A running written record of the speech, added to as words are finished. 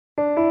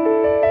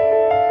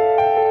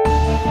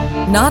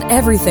Not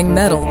everything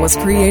metal was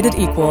created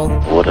equal.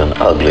 What an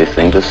ugly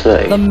thing to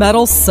say. The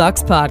Metal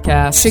Sucks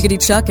Podcast.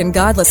 Shiggity Chuck and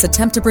Godless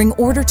attempt to bring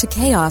order to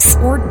chaos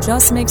or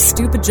just make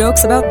stupid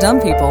jokes about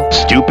dumb people.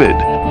 Stupid.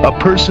 A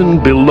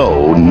person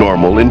below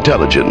normal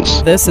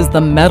intelligence. This is the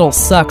Metal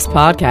Sucks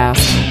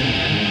Podcast.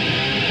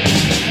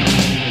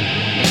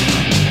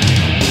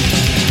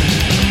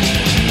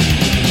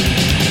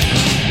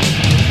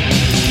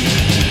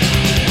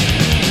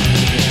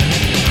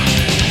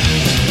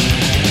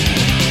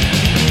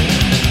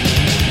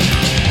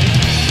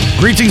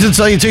 Greetings and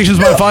salutations,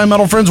 my fine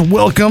metal friends.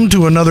 Welcome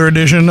to another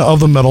edition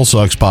of the Metal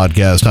Sucks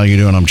Podcast. How you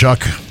doing? I'm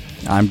Chuck.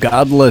 I'm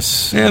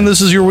Godless. And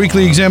this is your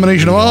weekly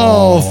examination of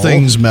all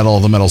things metal,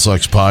 the Metal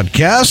Sucks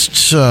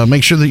Podcast.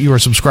 Make sure that you are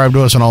subscribed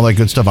to us and all that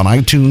good stuff on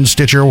iTunes,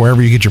 Stitcher,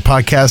 wherever you get your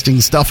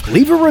podcasting stuff.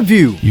 Leave a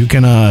review. You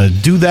can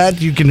do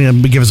that. You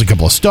can give us a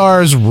couple of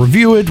stars,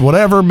 review it,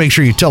 whatever. Make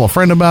sure you tell a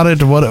friend about it,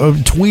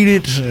 tweet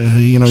it.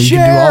 You can do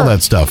all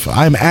that stuff.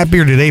 I'm at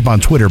Bearded Ape on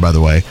Twitter, by the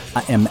way.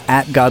 I am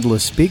at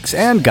Godless Speaks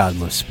and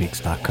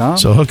GodlessSpeaks.com.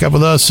 So hook up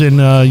with us and,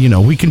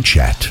 we can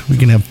chat. We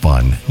can have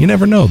fun. You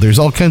never know. There's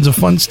all kinds of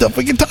fun stuff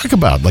we can talk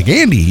about. Like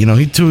Andy, he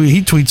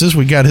tweets us.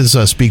 We got his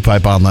speak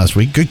pipe on last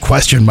week. Good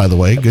question, by the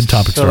way. Good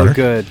topic starter.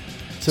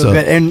 So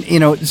good. And,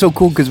 it's so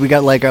cool because we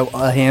got like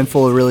a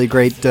handful of really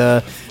great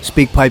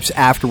speak pipes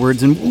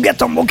afterwards, and we'll get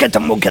to them.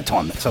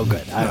 It's so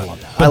good. I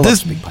love that. I love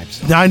speak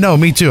pipes. I know,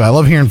 me too. I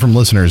love hearing from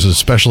listeners,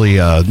 especially,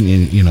 the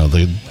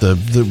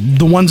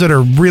ones that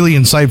are really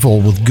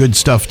insightful with good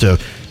stuff to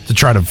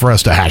try for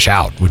us to hash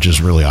out, which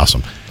is really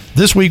awesome.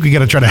 This week, we got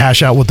to try to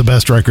hash out what the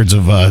best records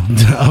of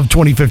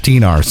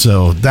 2015 are,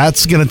 so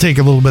that's going to take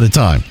a little bit of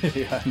time.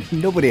 Yeah,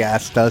 nobody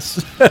asked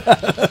us,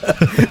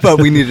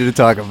 but we needed to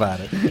talk about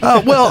it.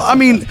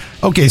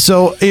 Okay,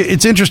 so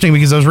it's interesting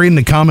because I was reading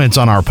the comments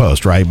on our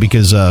post, right?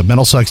 Because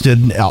Metal Sucks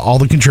did, all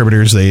the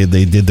contributors, they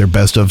did their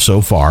best of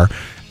so far.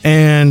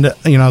 And,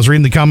 I was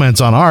reading the comments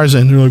on ours,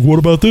 and they're like, what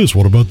about this?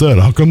 What about that?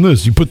 How come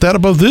this? You put that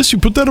above this? You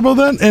put that above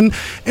that?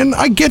 And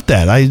I get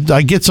that.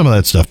 I get some of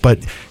that stuff.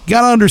 But you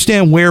got to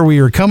understand where we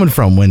were coming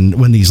from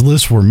when these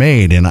lists were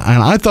made. And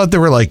I thought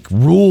there were, like,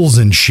 rules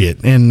and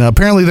shit. And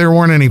apparently there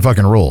weren't any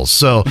fucking rules.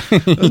 So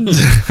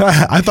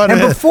I thought...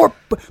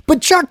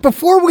 But Chuck,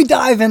 before we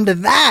dive into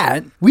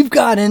that, we've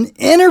got an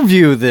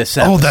interview this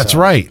episode. Oh, that's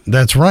right.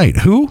 That's right.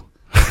 Who?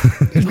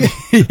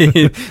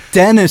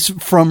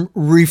 Dennix from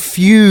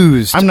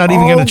Refused. I'm not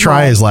even going to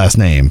try his last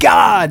name.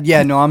 God,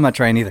 yeah, no, I'm not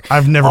trying either.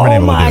 I've never been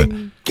able to do it. Oh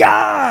my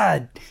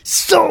God,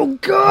 so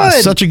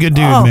good. Such a good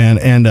dude, man.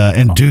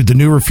 And dude, the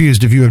new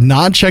Refused. If you have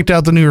not checked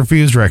out the new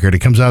Refused record, it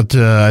comes out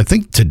I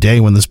think today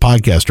when this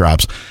podcast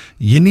drops.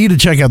 You need to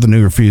check out the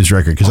new Refused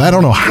record because I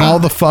don't know how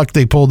the fuck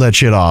they pulled that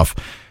shit off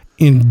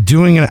in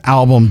doing an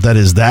album that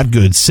is that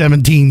good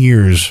 17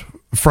 years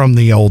from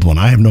the old one.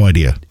 I have no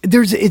idea.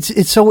 There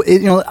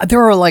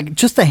are like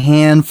just a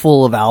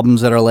handful of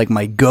albums that are like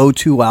my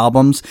go-to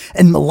albums,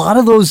 and a lot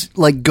of those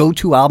like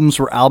go-to albums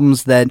were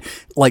albums that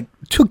like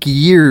took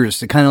years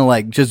to kind of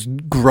like just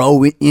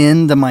grow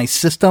into my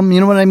system. You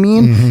know what I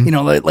mean?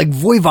 Mm-hmm. Like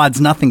Voivod's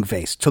Nothing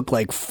Face took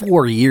like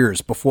 4 years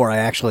before I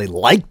actually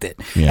liked it,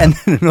 and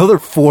then another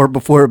 4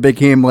 before it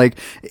became like,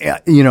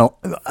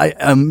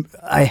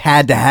 I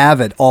had to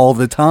have it all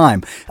the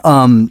time.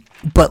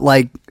 But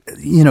like,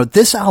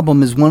 this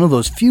album is one of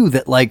those few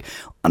that like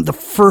the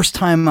first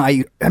time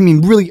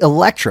really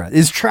Electra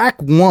is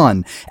track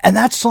 1, and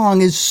that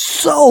song is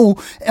so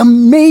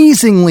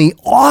amazingly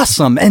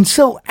awesome and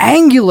so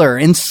angular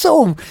and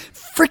so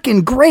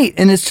freaking great.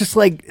 And it's just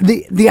like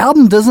the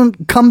album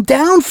doesn't come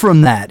down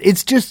from that.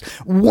 It's just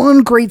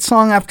one great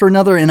song after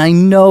another. And I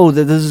know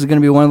that this is going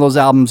to be one of those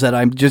albums that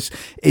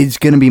it's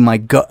going to be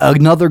my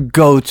another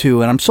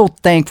go-to. And I'm so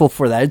thankful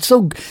for that. It's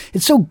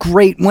so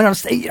great. When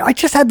I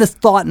just had this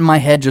thought in my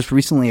head just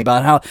recently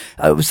about how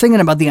I was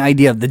thinking about the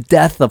idea of the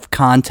death of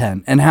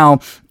content and how,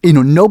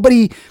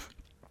 nobody,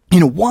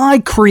 why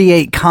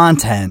create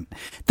content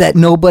that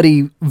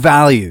nobody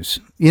values?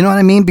 You know what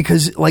I mean?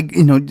 Because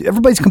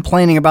everybody's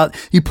complaining about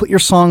you put your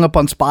song up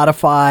on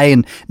Spotify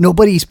and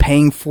nobody's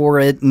paying for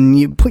it, and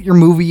you put your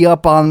movie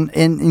up on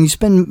and you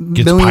spend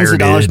millions of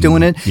dollars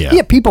doing it.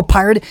 Yeah, people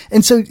pirate it.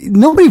 And so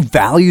nobody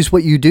values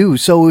what you do.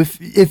 So if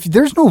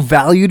there's no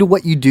value to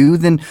what you do,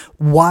 then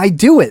why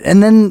do it?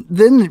 And then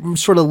it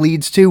sort of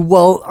leads to,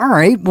 well, all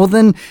right, well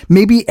then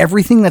maybe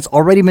everything that's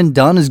already been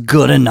done is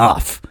good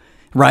enough,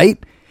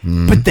 right?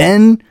 Mm. But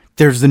then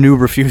there's the new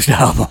Refused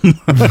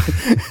album.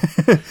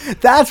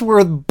 That's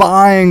worth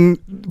buying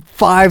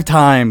 5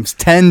 times,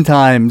 10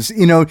 times.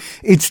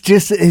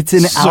 It's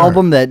an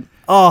album that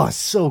Oh,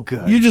 so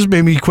good. You just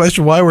made me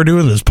question why we're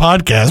doing this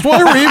podcast. Why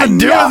are we even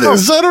doing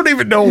this? I don't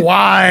even know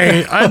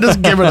why. I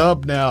just give it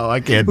up now. I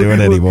can't do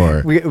it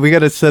anymore. We got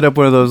to set up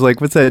one of those,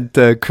 like, what's that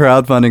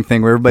crowdfunding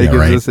thing where everybody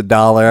gives us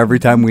 $1 every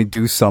time we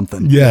do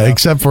something. Yeah,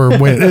 except for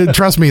when,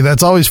 trust me,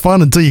 that's always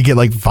fun until you get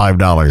like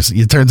 $5.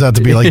 It turns out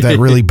to be like that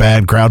really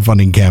bad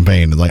crowdfunding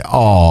campaign. It's like,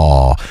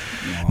 oh.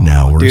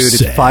 now we're Dude,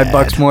 sad. it's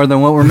 $5 more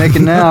than what we're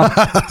making now.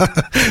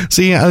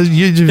 See,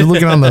 you're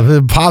looking on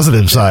the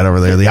positive side over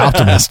there, the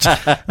optimist.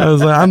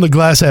 I'm the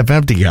glass half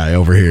empty guy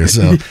over here.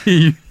 So,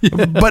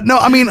 but no,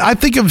 I mean, I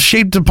think of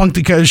Shape of Punk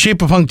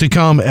to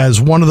Come as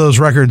one of those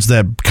records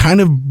that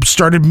kind of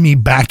started me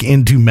back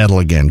into metal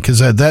again, because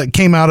that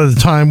came out at a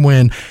time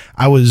when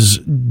I was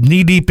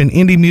knee deep in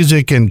indie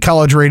music and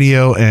college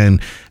radio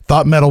and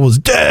thought metal was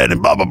dead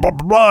and blah, blah, blah,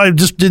 blah, blah. I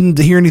just didn't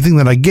hear anything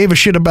that I gave a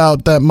shit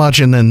about that much.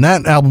 And then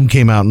that album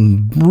came out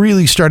and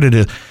really started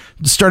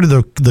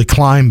the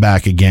climb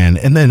back again.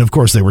 And then, of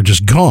course, they were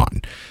just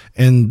gone.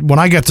 And when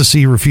I got to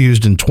see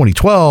Refused in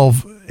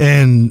 2012,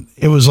 and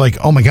it was like,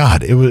 oh my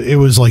God, it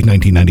was like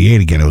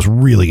 1998 again. It was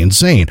really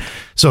insane.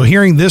 So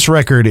hearing this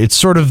record, it's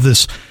sort of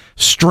this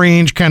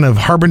strange kind of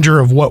harbinger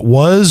of what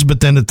was, but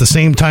then at the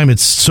same time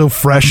it's so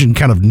fresh and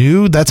kind of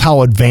new. That's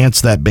how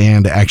advanced that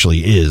band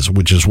actually is,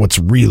 which is what's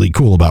really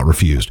cool about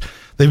Refused.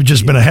 They've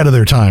just been ahead of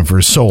their time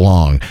for so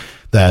long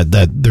that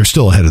they're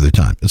still ahead of their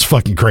time. It's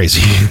fucking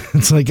crazy.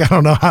 It's like, I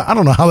don't know how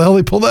the hell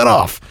they pull that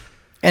off.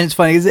 And it's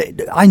funny,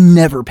 I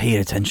never paid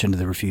attention to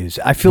the Refused.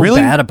 I feel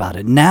bad about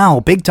it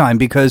now, big time,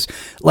 because,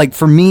 like,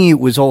 for me, it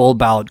was all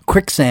about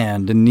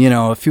Quicksand and,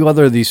 a few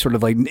other of these sort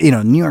of, like,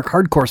 New York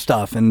hardcore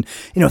stuff and,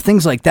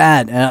 things like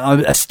that.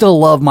 I still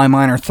love My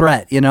Minor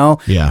Threat,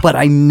 Yeah. But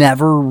I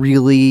never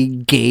really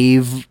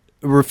gave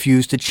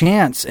Refused a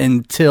chance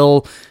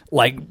until,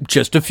 like,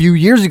 just a few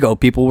years ago,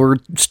 people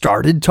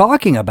started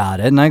talking about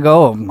it, and I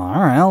go, all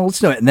right, well, let's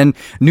do it. And then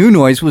New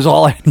Noise was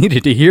all I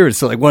needed to hear.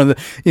 So, like, one of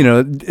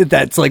the,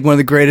 that's like one of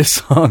the greatest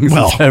songs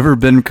that's ever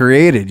been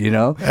created.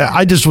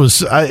 I just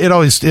was.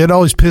 It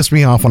always pissed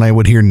me off when I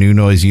would hear New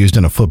Noise used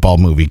in a football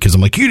movie, because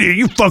I'm like,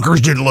 you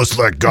fuckers didn't listen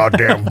to that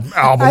goddamn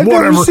album. I've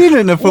never seen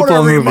it in a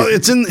football movie.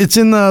 It's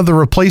in the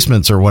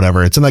Replacements or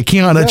whatever. It's in that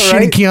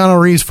shitty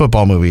Keanu Reeves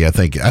football movie. I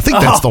think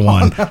that's the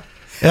one.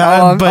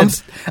 Yeah,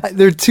 but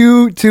there are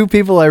two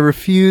people I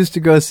refuse to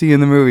go see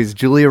in the movies: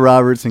 Julia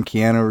Roberts and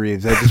Keanu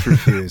Reeves. I just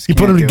refuse. You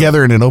put them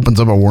together and it opens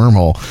up a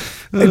wormhole.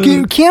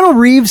 Keanu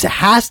Reeves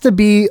has to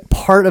be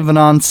part of an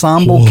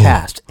ensemble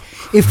cast.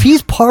 If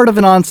he's part of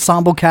an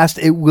ensemble cast,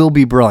 it will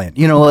be brilliant.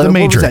 The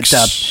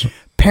Matrix,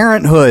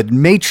 Parenthood,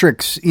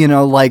 Matrix.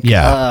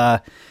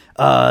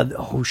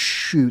 Oh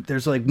shoot,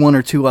 there's like one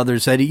or two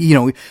others that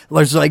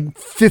there's like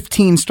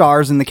 15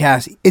 stars in the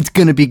cast. It's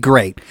gonna be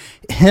great.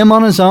 Him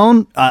on his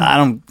own, I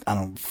don't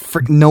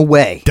no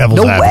way.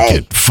 Devil's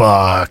advocate. Way.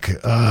 Fuck.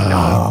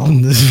 No.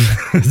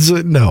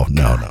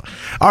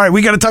 All right,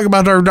 we got to talk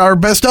about our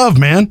best of,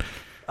 man.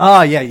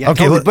 Oh, yeah.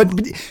 Okay, totally.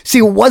 But see,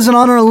 it wasn't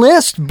on our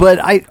list, but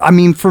I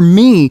mean, for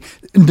me,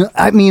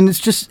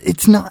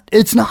 it's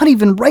not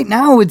even right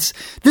now.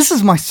 This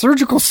is my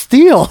surgical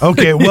steel.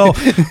 Okay, well,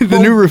 the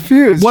new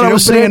Refused. What I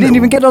was saying, I didn't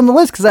even get it on the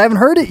list because I haven't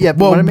heard it yet.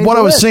 Well, what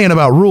I was saying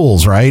about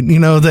rules, right?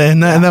 And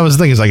that was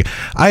the thing. Is like,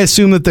 I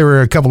assume that there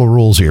were a couple of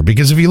rules here,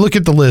 because if you look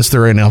at the list,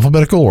 they're in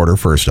alphabetical order.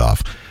 First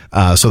off.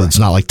 So it's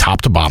not like top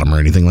to bottom or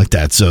anything like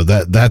that. So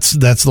that's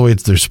the way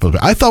they're supposed to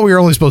be. I thought we were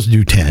only supposed to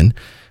do 10.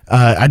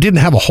 I didn't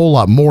have a whole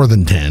lot more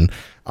than 10,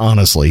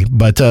 honestly.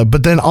 But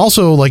then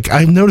also, like,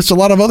 I noticed a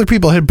lot of other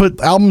people had put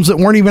albums that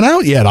weren't even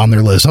out yet on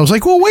their list. I was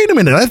like, well, wait a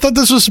minute. I thought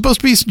this was supposed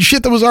to be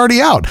shit that was already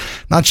out,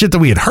 not shit that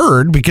we had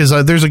heard, because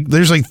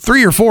there's like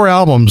 3 or 4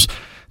 albums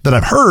that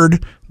I've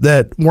heard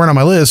that weren't on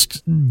my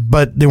list,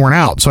 but they weren't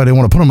out, so I didn't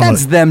want to put them on.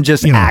 That's them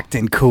just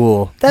acting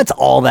cool. That's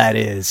all that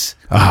is.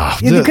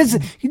 Because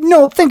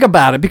think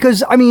about it.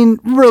 Because I mean,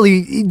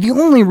 really, the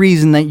only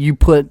reason that you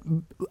put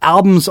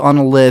albums on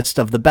a list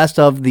of the best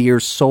of the year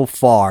so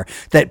far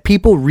that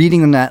people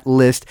reading that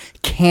list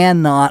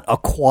cannot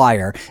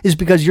acquire is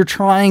because you're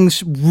trying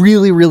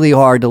really, really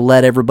hard to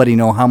let everybody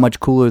know how much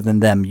cooler than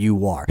them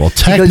you are. Well,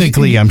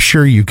 technically, I'm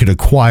sure you could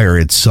acquire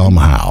it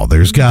somehow.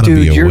 There's got to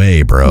be a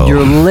way, bro.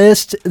 Your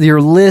list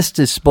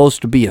is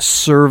supposed to be a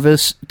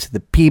service to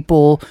the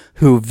people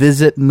who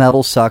visit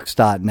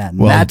metalsucks.net. And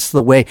that's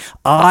the way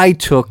I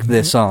took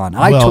this on.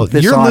 I took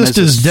this on as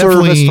a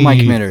service to my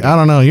community. I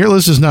don't know. Your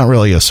list is not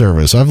really a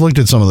service. I've looked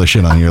at some of the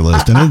shit on your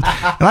list, and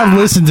I've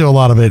listened to a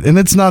lot of it, and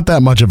it's not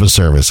that much of a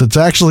service. It's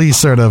actually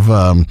sort of,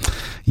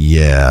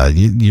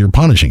 you're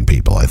punishing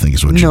people, I think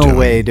is what you're doing. No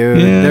way,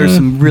 dude. Yeah. There's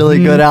some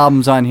really good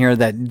albums on here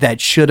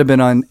that should have been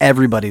on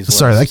everybody's list.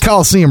 Sorry, that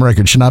Coliseum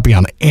record should not be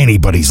on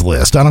anybody's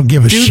list. I don't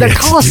give a shit. Dude, that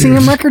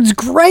Coliseum record's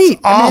great.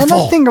 Awful. Man,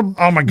 that thing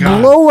oh my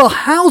God. blow a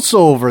house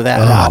over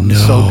that album.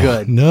 So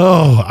good.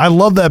 No, I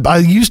love that. I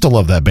used to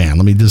love that band.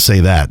 Let me just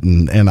say that.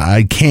 And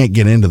I can't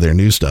get into their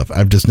new stuff. I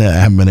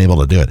haven't been able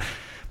to do it.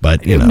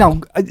 But,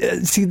 No,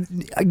 see,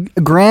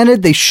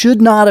 granted, they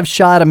should not have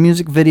shot a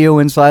music video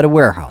inside a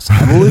warehouse.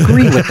 I will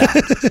agree with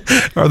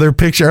that. Are there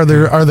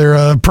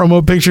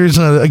promo pictures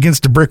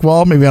against a brick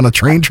wall, maybe on a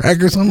train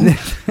track or something?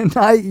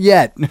 Not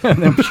yet.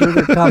 I'm sure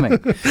they're coming.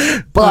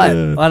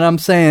 But what I'm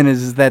saying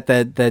is that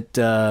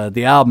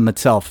the album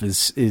itself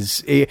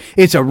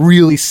it's a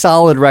really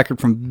solid record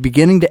from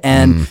beginning to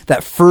end.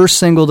 That first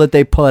single that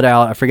they put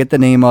out, I forget the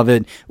name of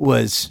it,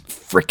 was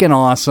freaking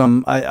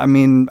awesome. I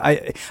mean,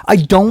 I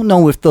don't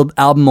know if if the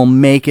album will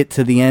make it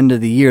to the end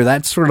of the year.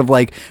 That's sort of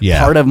like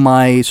part of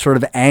my sort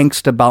of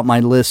angst about my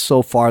list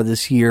so far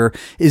this year,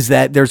 is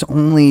that there's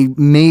only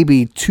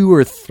maybe 2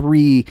 or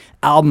 3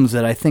 albums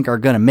that I think are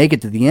going to make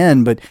it to the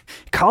end, but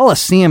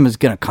Coliseum is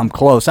going to come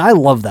close. I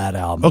love that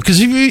album. Oh,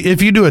 because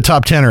if you do a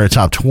top 10 or a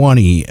top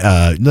 20,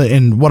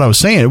 and what I was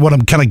saying, what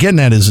I'm kind of getting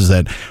at is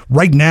that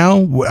right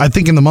now, I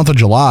think in the month of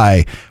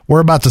July,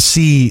 we're about to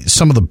see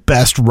some of the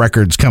best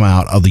records come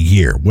out of the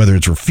year, whether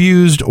it's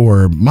Refused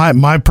or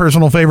my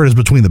personal favorite is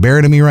Between the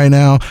Buried and Me right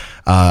now.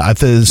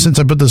 Since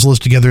I put this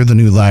list together, the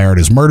new Thy Art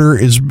Is Murder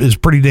is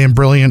pretty damn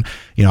brilliant.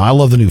 You know, I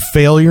love the new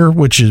Failure,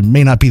 which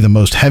may not be the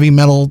most heavy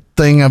metal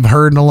thing I've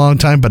heard in a long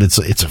time, but it's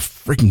a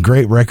freaking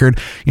great record.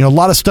 You know, a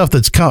lot of stuff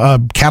that's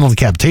Cattle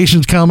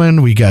Decapitation's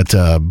coming. We got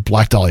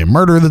Black Dahlia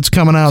Murder that's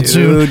coming out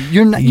soon.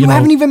 You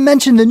haven't even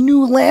mentioned the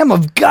new Lamb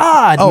of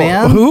God,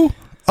 man. Who?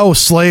 Oh,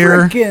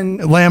 Slayer,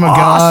 Freaking Lamb of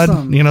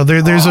awesome. God. You know,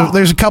 there's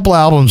a couple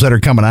albums that are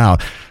coming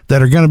out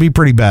that are going to be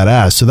pretty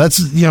badass. So that's,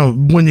 you know,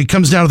 when it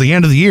comes down to the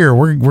end of the year,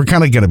 we're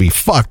kind of going to be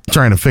fucked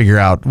trying to figure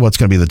out what's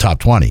going to be the top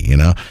 20, you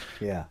know?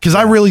 Yeah. Because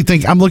I really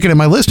think, I'm looking at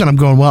my list and I'm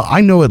going, well, I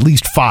know at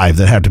least 5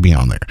 that have to be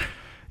on there,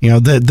 you know,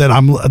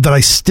 that I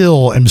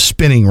still am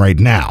spinning right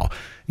now,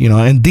 you know,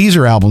 and these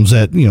are albums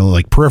that, you know,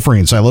 like Periphery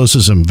and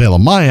Silosis and Veil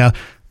of Maya.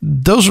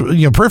 Those,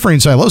 you know, Periphery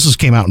and Silosis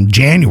came out in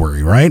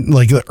January, right?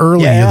 Like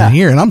early in the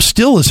year, and I'm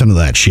still listening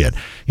to that shit.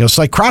 You know,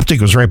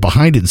 Psychroptic was right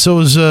behind it, and so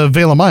was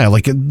Veil of Maya.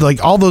 Like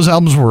all those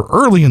albums were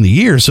early in the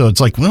year, so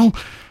it's like, well,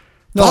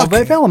 no,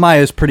 but Veil of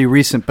Maya is pretty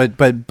recent, but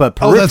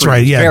Periphery that's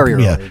right, yeah, very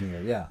early in the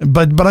year, yeah.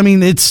 But I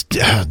mean, it's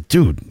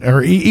dude,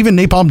 or even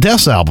Napalm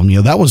Death's album, you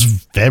know, that was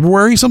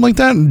February, something like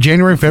that, in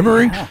January,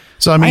 February. Yeah.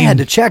 So I mean, I had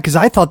to check because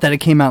I thought that it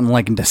came out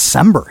in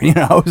December. You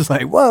know, I was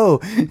like, "Whoa,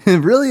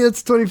 really?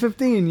 It's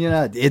 2015." You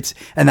know,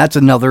 and that's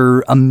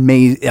another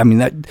amazing. I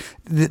mean,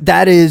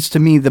 that is to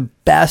me the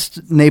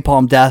best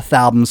Napalm Death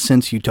album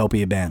since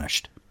Utopia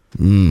Banished.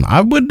 I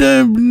would.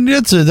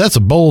 That's a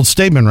bold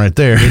statement right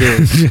there. It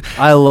is.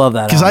 I love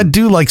that because I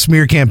do like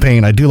Smear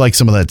Campaign. I do like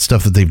some of that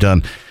stuff that they've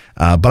done.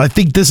 But I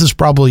think this is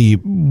probably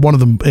one of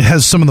them. It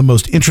has some of the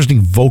most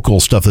interesting vocal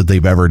stuff that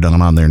they've ever done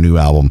on their new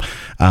album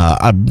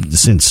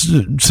since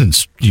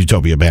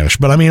Utopia Banished.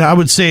 But I mean, I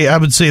would say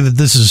that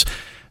this is,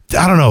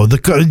 I don't know,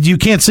 you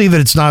can't say that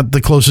it's not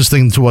the closest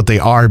thing to what they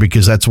are,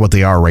 because that's what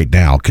they are right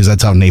now, because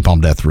that's how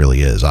Napalm Death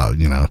really is.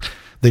 You know,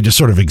 they just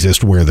sort of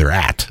exist where they're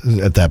at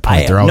that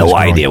point. I have no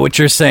idea what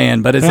you're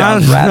saying, but it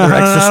sounds rather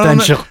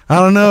existential. I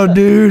don't know,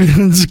 dude.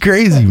 It's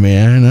crazy,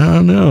 man. I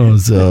don't know.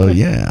 So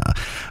yeah.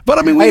 But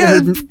I mean, we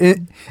had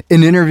an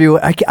interview.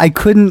 I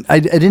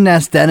didn't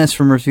ask Dennix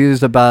from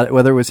Refused about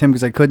whether it was him,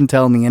 because I couldn't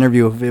tell in the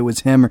interview if it was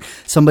him or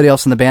somebody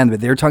else in the band.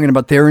 But they were talking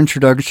about their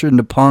introduction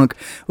to punk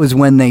was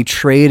when they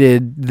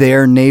traded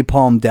their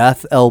Napalm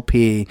Death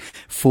LP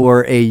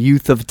for a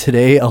Youth of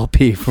Today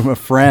LP from a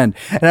friend.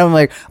 And I'm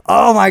like,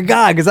 oh my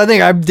God, because I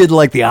think I did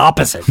like the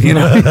opposite. You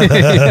know,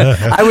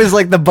 I was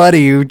like the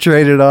buddy who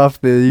traded off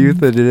the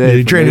Youth of Today.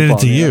 He traded it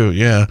to you,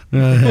 yeah.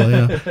 Hell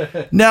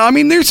yeah. Now, I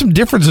mean, there's some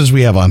differences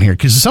we have on here,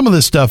 because some of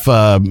this stuff,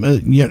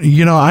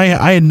 you know, I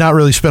had not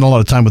really spent a lot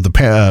of time with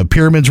the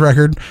Pyramids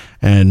record,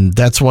 and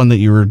that's one that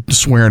you were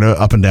swearing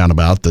up and down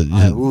about.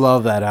 I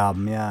love that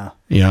album, yeah.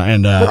 Yeah,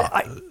 and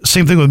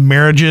same thing with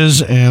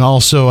Marriages, and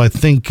also I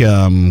think,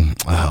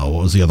 what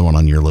was the other one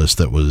on your list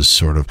that was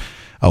sort of,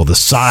 The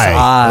Sigh.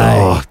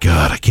 Oh,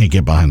 God, I can't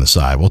get behind The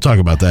Sigh. We'll talk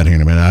about that here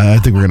in a minute. I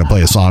think we're going to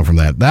play a song from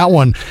that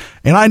one.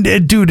 And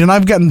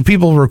I've gotten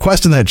people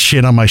requesting that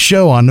shit on my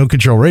show on No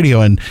Control Radio,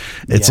 and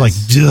it's like,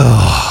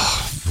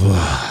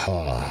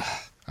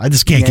 I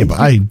just can't get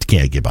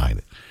behind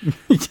it.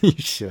 You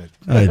should.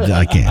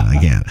 I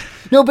can't.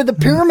 No, but the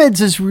Pyramids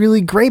is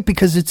really great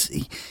because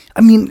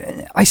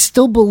I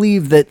still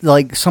believe that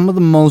like some of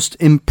the most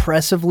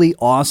impressively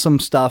awesome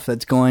stuff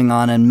that's going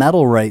on in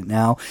metal right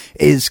now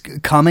is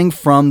coming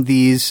from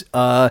these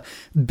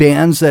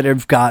bands that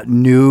have got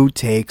new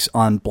takes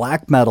on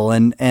black metal,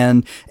 and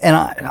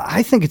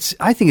I think it's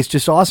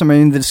just awesome. I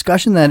mean, the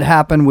discussion that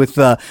happened with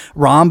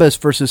Rhombus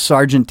versus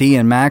Sergeant D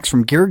and Max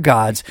from Gear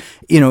Gods,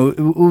 you know, it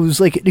was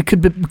like it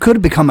could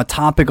have become a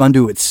topic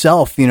unto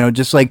itself. You know,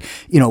 just like,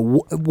 you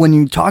know, when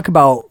you talk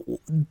about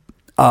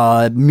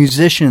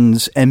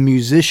musicians and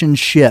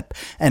musicianship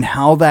and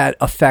how that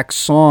affects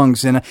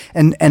songs, and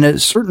at a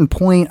certain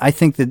point, I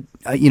think that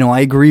you know,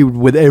 I agree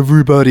with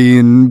everybody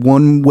in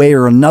one way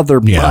or another,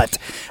 but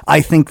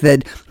I think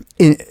that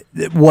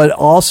what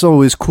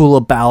also is cool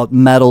about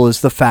metal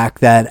is the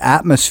fact that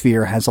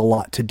atmosphere has a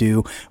lot to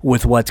do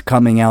with what's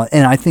coming out.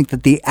 And I think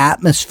that the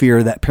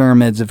atmosphere that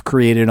Pyramids have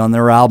created on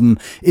their album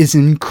is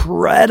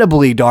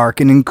incredibly dark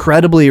and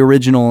incredibly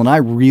original, and I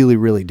really,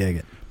 really dig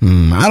it.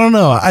 I don't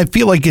know. I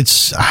feel like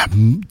it's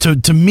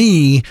to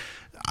me,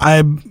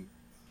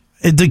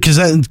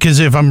 because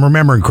if I'm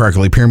remembering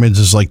correctly, Pyramids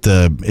is like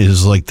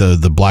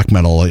the black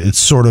metal. It's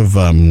sort of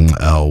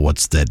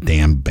what's that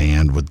damn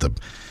band with the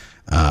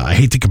I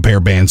hate to compare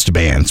bands to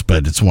bands,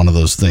 but it's one of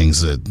those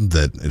things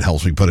that it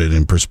helps me put it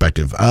in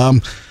perspective.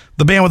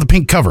 The band with the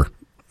pink cover.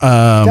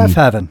 Deaf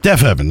Heaven.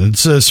 Deaf Heaven.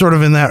 It's sort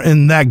of in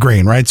that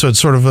grain, right? So it's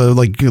sort of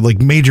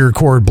like major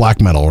chord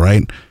black metal,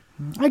 right?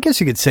 I guess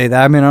you could say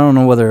that. I mean, I don't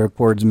know whether a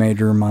chord's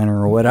major or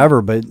minor or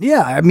whatever, but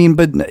yeah, I mean,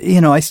 but you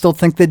know, I still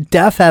think that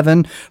Deaf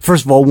Heaven,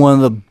 first of all, one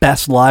of the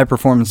best live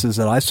performances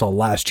that I saw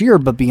last year,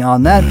 but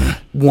beyond that,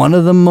 one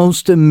of the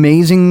most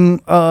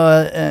amazing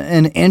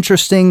and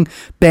interesting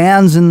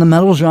bands in the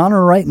metal genre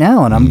right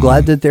now, and I'm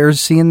glad that they're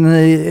seeing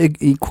the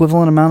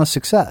equivalent amount of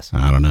success.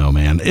 I don't know,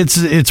 man.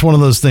 It's one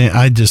of those things.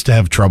 I just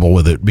have trouble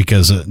with it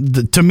because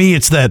to me,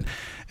 it's that.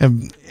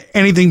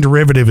 Anything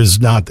derivative is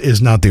not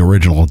the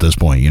original at this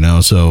point, you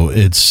know. So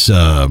it's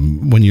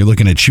when you're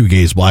looking at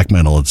shoegaze black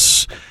metal,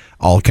 it's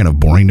all kind of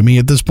boring to me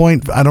at this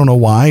point. I don't know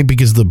why,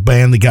 because the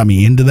band that got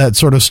me into that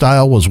sort of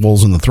style was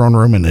Wolves in the Throne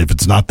Room, and if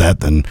it's not that,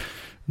 then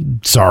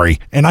sorry.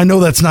 And I know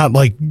that's not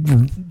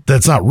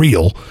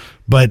real,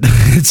 but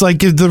it's like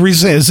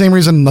the same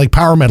reason like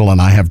power metal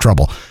and I have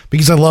trouble,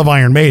 because I love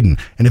Iron Maiden,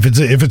 and if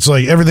it's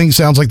like everything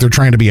sounds like they're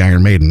trying to be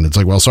Iron Maiden, it's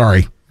like, well,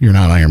 sorry, you're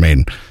not Iron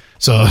Maiden.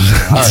 So, all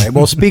right.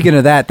 Well, speaking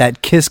of that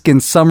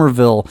Kiskin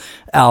Somerville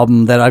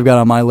album that I've got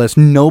on my list,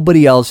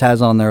 nobody else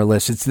has on their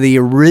list. It's the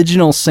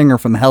original singer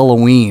from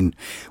Halloween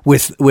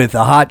with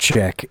a hot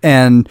chick,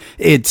 and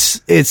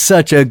it's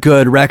such a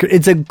good record.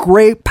 It's a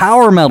great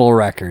power metal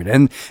record,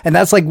 and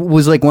that's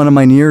was one of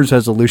my New Year's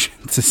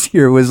resolutions this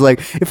year was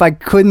like, if I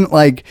couldn't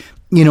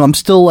you know, I'm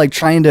still like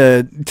trying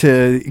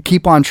to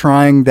keep on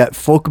trying that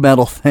folk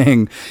metal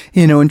thing,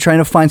 you know, and trying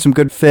to find some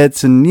good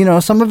fits. And, you know,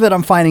 some of it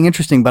I'm finding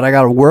interesting, but I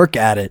got to work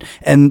at it.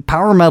 And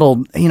power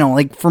metal, you know,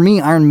 like for me,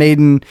 Iron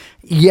Maiden,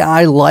 yeah,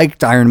 I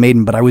liked Iron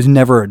Maiden, but I was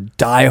never a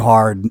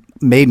diehard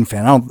Maiden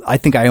fan. I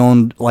think I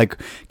owned like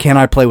Can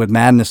I Play With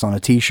Madness on a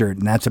t-shirt,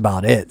 and that's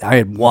about it. I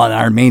had one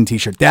Iron Maiden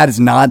t-shirt. That is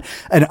not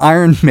an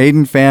Iron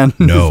Maiden fan.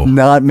 No. Is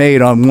not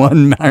made on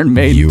one Iron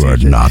Maiden You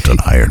t-shirt. are not an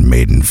Iron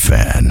Maiden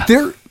fan.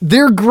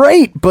 They're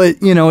great,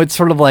 but you know, it's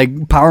sort of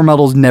like power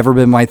metal's never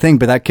been my thing.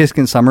 But that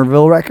Kiskin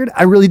Somerville record,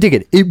 I really dig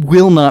it. It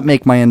will not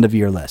make my end of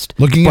year list.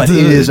 Looking at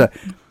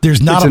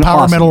there's not a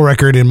power metal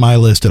record in my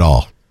list at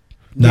all.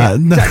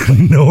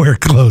 Nowhere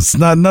close.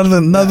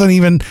 Nothing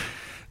even.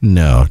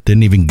 No,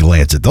 didn't even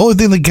glance at. The only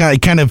thing that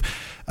got kind of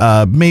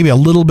maybe a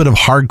little bit of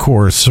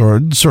hardcore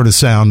sort of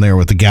sound there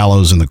with the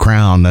Gallows and the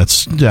Crown.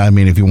 That's, I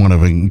mean, if you want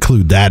to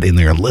include that in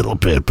there a little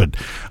bit, but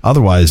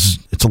otherwise,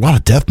 it's a lot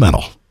of death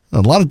metal. A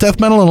lot of death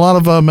metal and a lot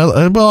of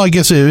metal. Well, I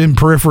guess in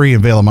Periphery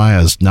and Veil of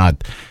Maya is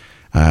not.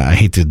 I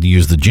hate to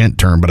use the gent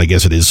term, but I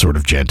guess it is sort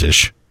of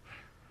gentish.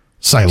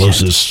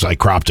 Silosis,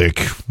 Psychroptic.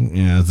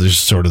 Yeah, there's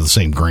sort of the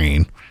same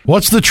grain.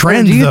 What's the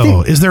trend,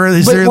 though? Is there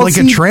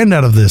a trend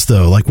out of this,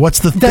 though? Like, what's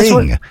the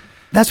thing?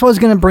 That's what I was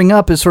going to bring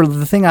up, is sort of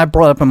the thing I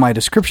brought up in my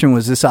description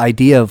was this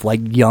idea of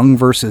like young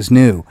versus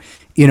new.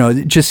 You know,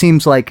 it just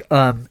seems like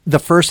the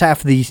first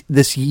half of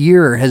this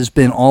year has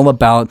been all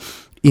about,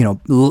 you know,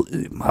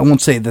 I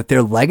won't say that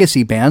they're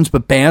legacy bands,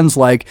 but bands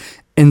like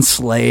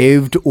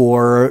Enslaved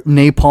or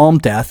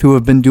Napalm Death, who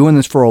have been doing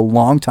this for a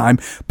long time,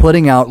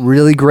 putting out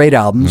really great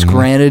albums. Mm-hmm.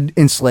 Granted,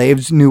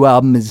 Enslaved's new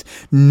album is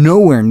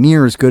nowhere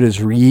near as good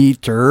as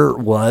Reater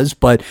was,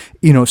 but,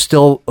 you know,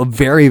 still a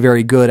very,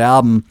 very good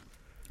album.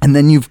 And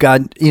then you've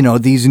got, you know,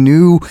 these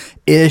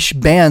new-ish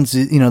bands,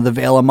 you know, the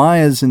Veil of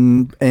Mayas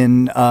and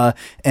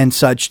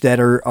such that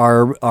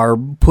are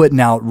putting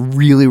out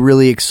really,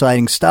 really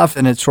exciting stuff.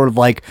 And it's sort of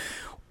like,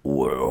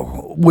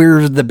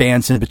 where's the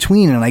bands in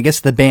between? And I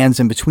guess the bands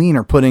in between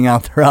are putting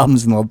out their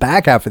albums in the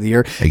back half of the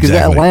year, because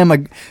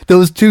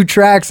those 2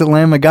 tracks that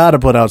Lamb of God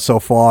have put out so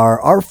far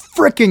are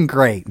freaking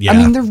great. Yeah. I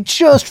mean, they're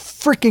just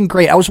freaking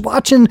great. I was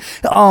watching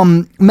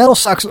Metal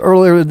Sucks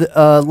earlier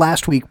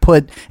last week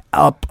put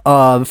up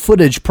shot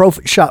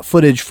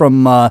footage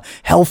from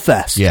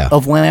Hellfest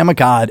of Lamb of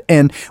God,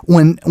 and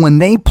when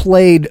they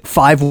played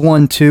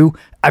 512,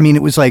 I mean,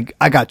 it was like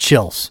I got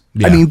chills.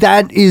 I mean,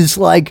 that is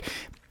like.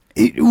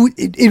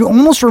 It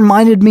almost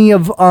reminded me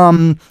of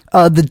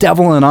The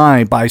Devil and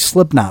I by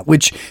Slipknot,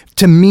 which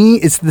to me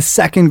is the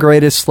second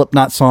greatest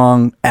Slipknot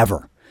song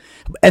ever.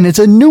 And it's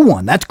a new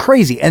one. That's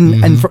crazy.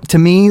 And to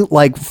me,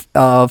 like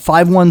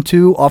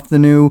 512 off the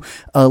new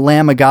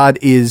Lamb of God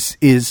is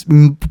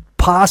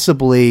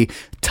possibly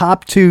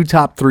top 2,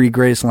 top 3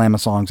 greatest Lamb of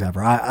songs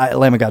ever.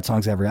 Lamb of God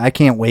songs ever. I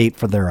can't wait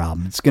for their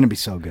album. It's going to be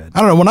so good. I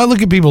don't know. When I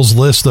look at people's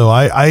lists, though,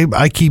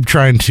 I keep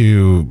trying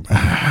to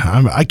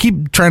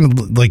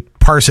like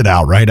parse it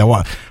out, right? I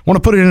want to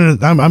put it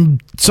in. I'm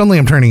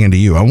turning into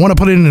you. I want to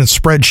put it in a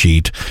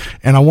spreadsheet,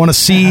 and I want to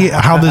see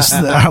how this,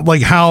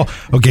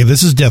 okay,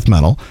 this is death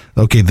metal.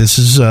 Okay, this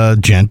is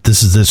gent.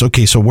 This is this.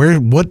 Okay, so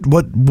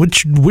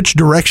which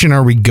direction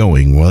are we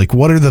going? Like,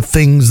 what are the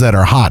things that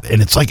are hot?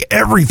 And it's like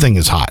everything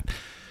is hot.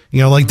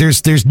 You know, like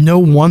there's no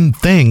one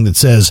thing that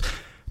says,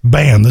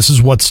 bam, this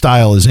is what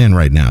style is in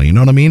right now. You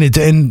know what I mean?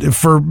 And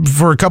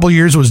for a couple of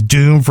years it was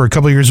doom, for a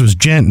couple of years it was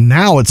gent.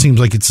 Now it seems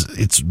like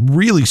it's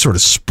really sort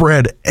of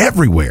spread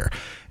everywhere.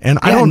 And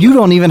you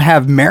don't even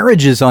have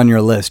Marriages on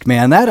your list,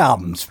 man. That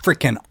album's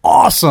freaking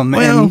awesome.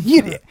 Well,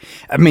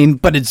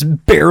 but it's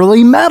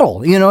barely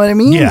metal. You know what I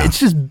mean? Yeah. It's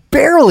just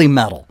barely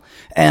metal.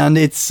 and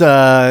it's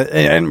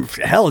and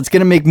hell, it's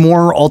going to make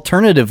more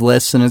alternative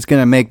lists and it's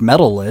going to make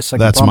metal lists.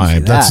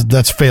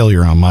 That's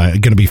failure on my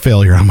going to be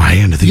failure on my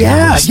end of the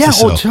year list.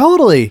 Oh,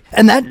 totally.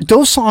 And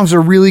those songs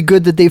are really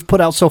good that they've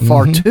put out so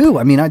far too.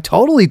 I mean, I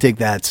totally dig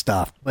that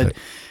stuff, but.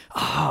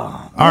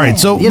 All right,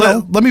 so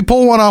let me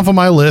pull one off of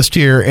my list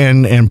here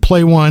and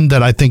play one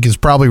that I think is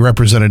probably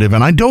representative.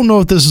 And I don't know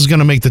if this is going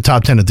to make the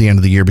top 10 at the end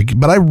of the year,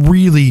 but I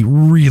really,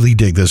 really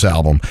dig this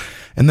album.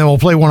 And then we'll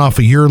play one off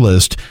of your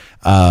list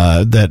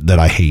that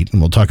I hate, and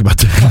we'll talk about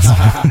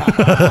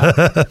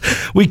that.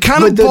 We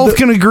kind of both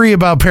can agree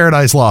about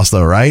Paradise Lost,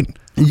 though, right?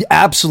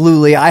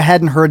 Absolutely. I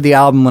hadn't heard the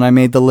album when I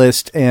made the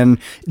list, and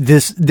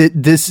this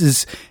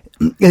is...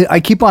 I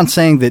keep on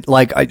saying that,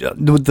 like,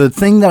 the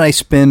thing that I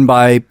spin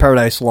by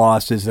Paradise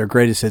Lost is their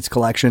greatest hits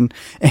collection,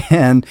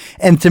 and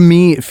to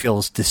me it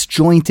feels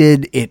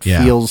disjointed. It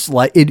feels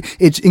like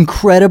it's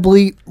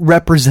incredibly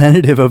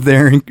representative of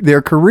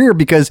their career,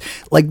 because,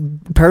 like,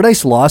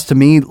 Paradise Lost, to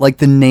me, like,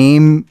 the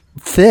name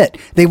fit.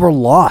 They were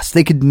lost.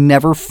 They could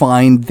never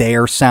find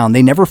their sound.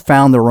 They never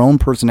found their own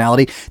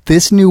personality.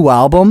 This new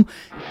album,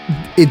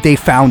 they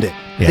found it.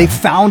 Yeah. They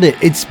found it.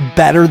 It's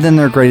better than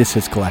their greatest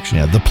hits collection.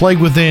 Yeah, The Plague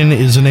Within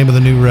is the name of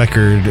the new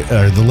record,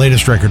 or the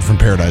latest record from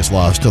Paradise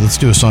Lost. Let's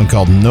do a song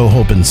called No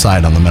Hope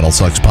Inside on the Metal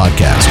Sucks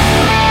podcast.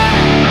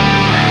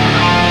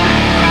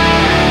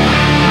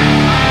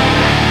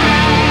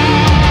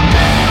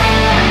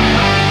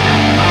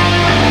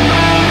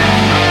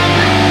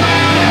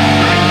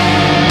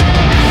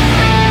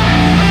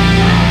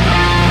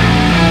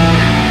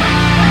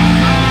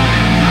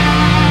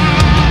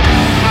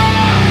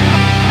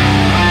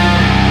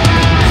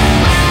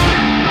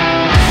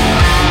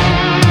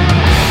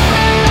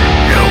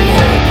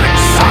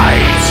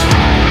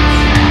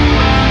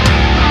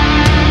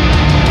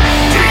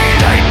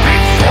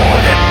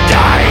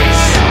 Die.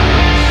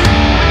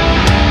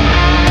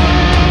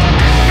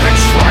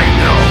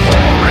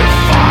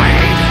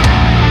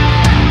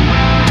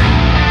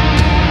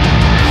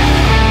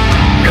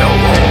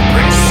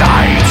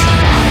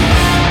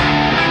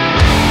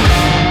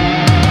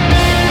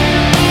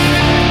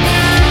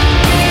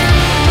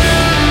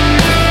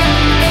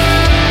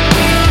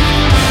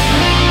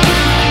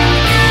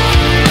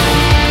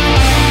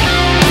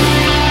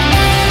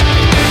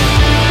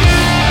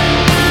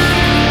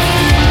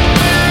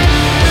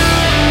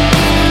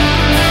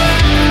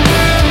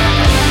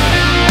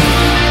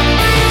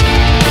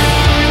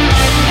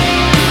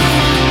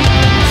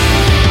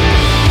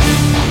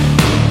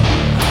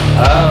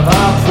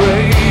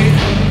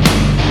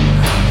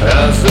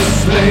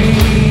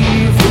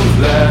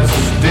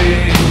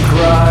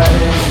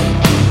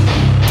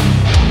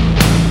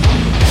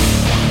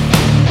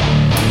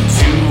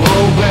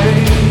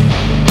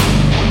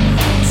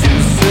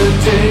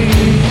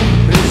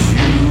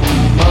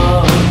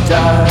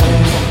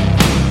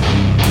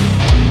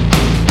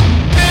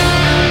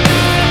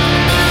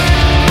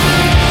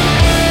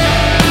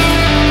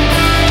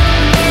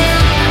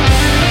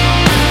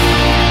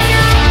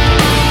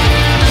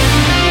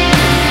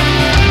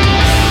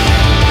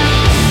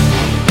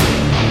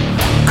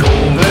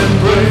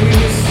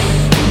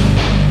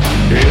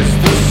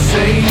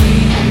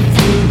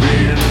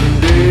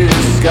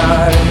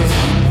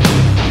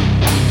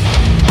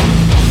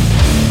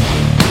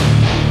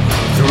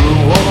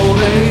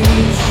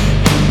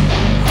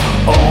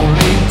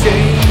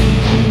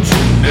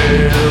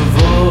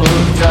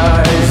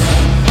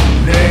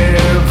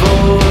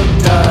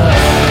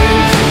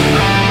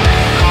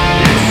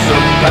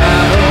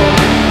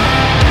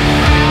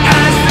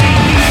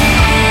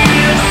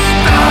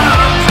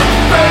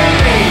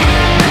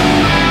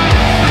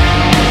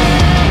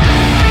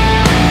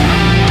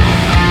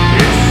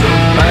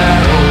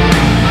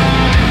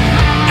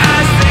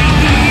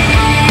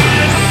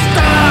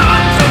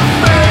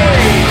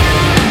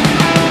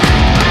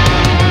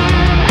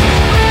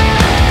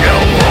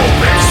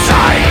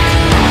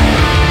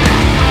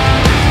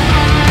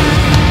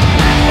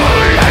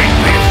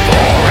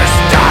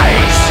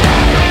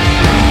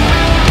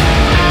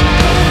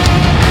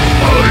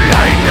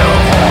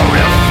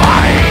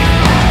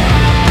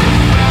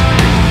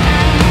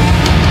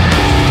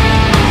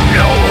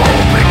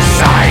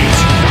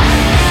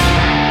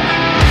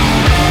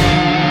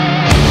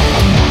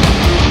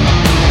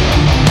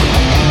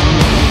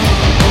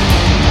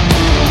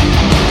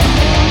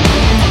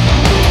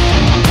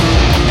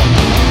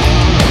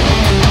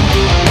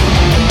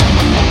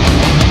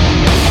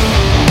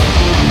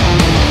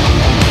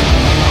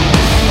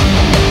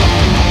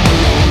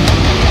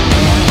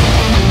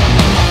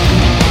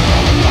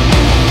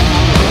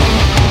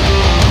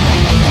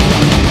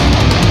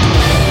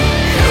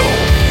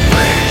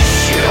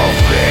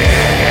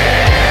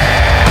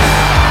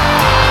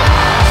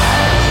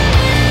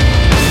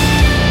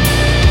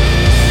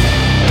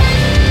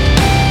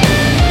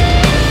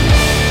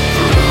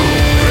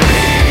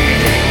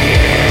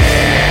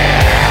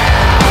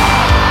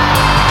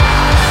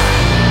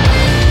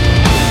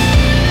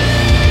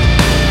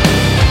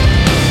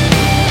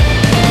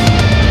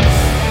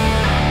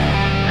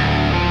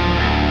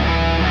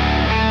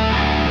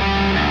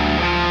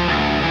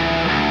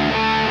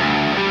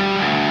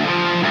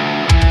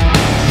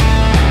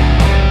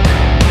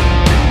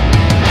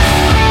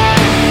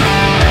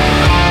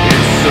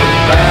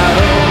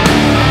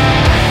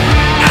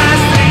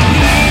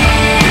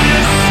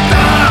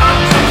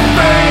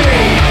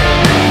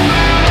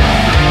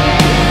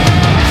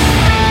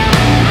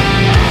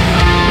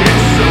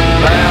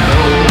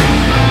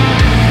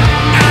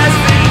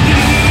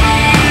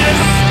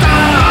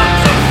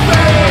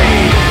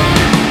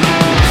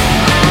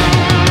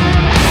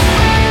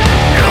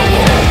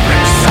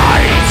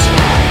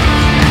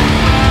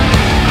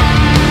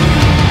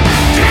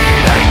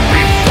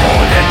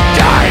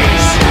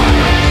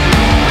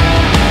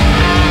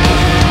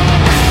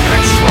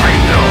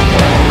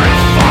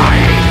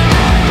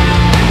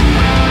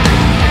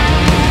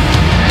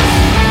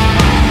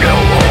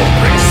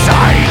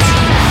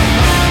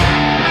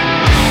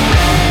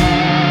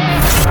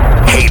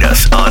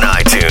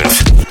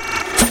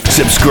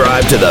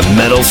 to the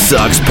Metal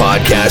Sucks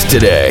podcast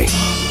today.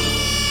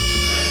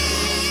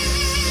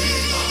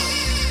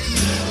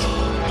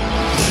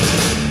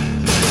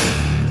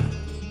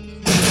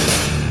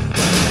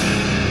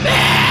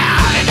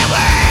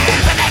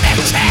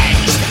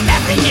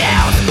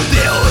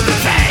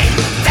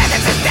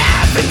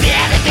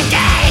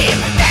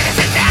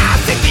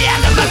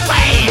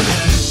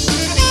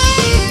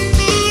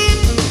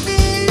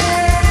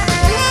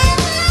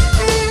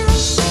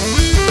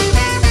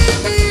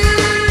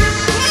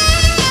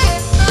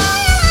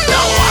 The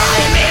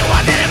one me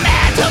wanted a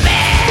man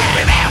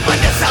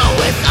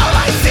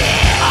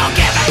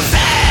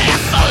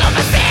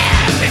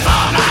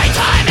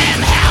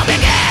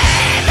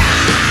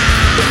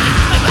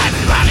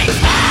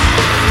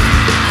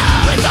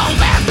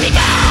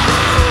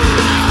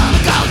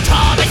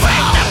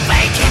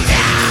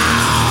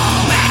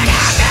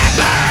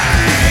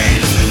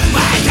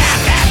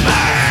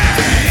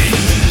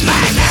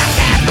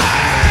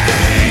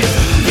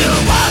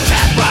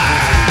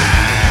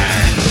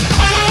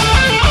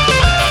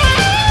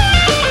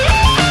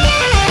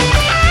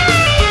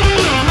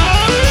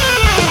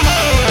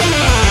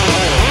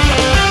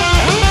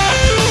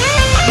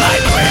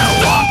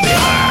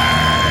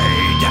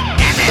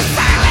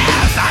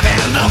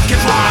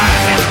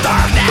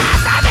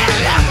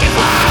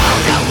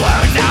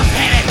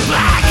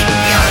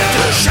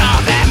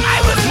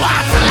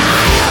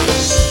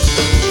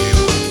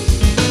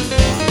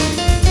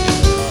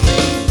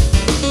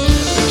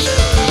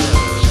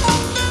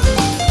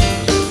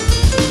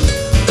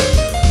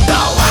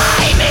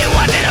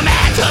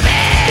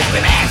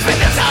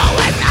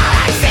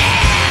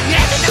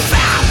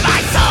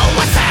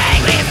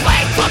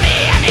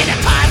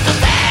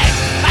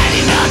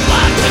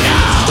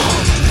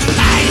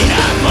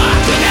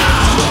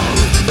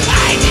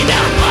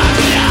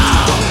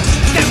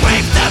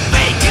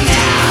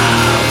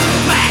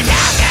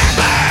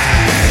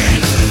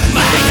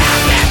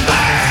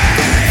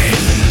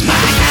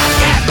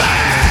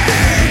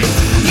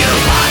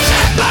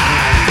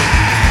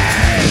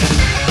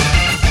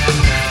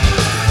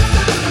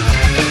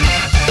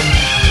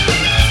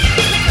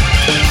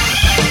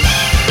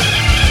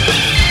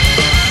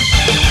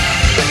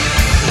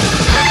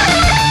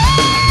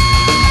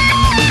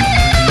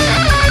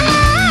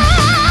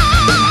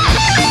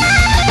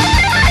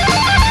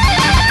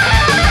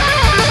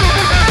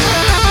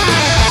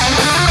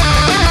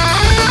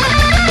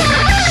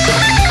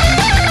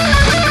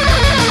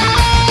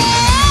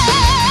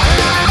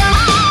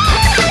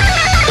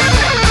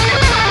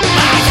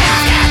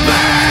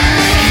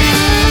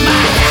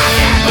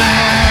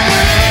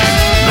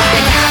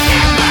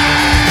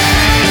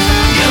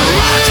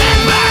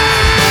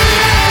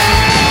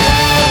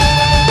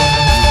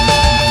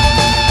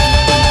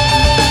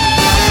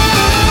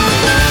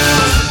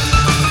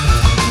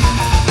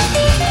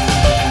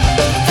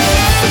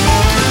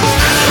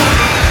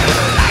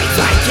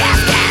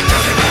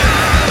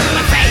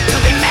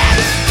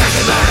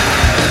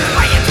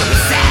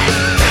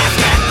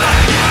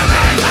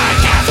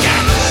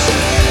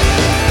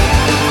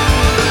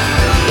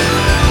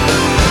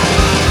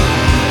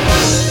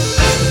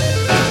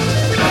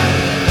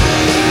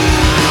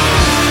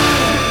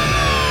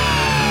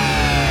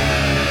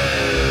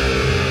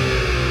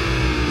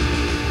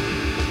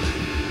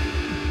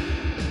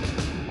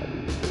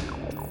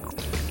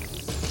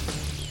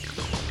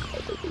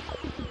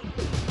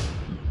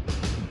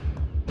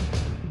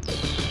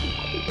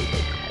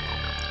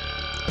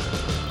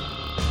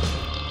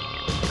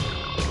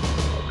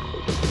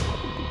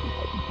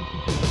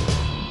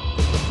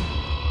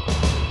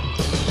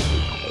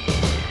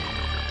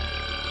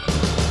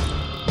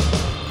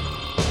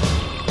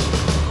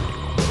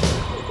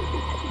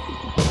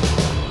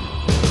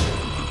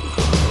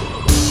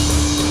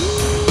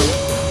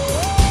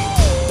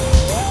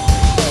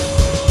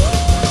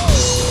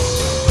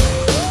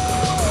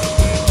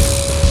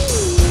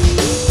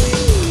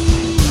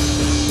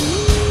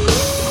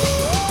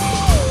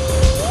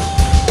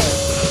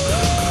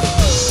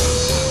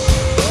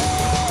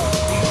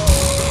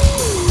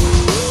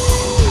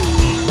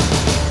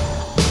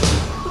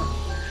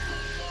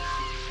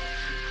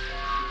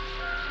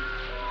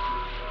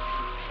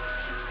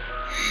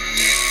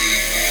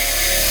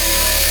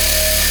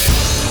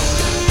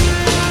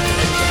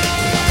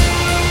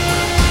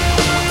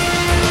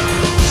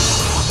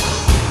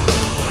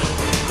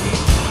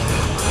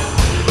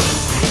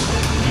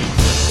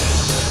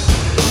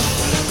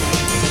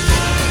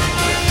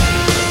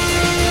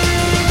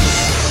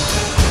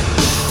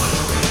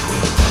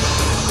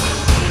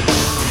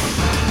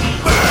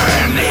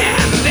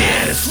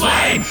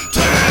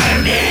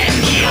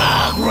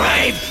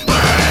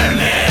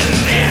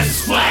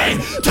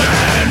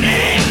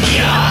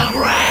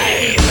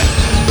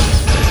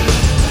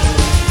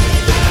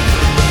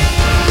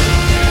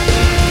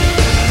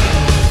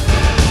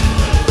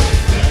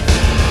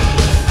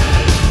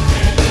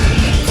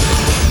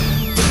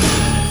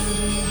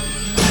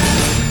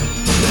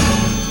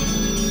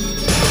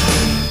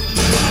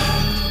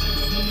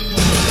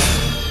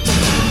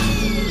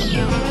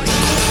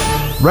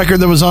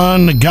Record that was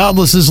on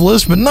Godless's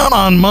list, but not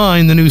on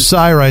mine. The new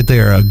Psy right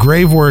there.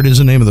 Grave Word is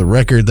the name of the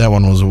record. That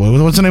one was.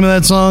 What's the name of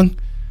that song?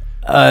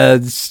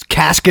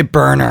 Casket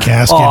Burner.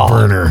 Casket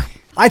Burner.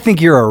 I think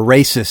you're a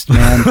racist,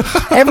 man.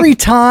 Every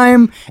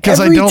time.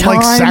 Because I don't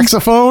like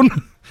saxophone?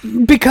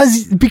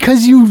 Because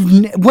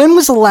when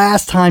was the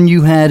last time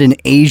you had an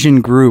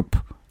Asian group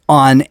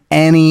on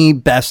any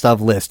best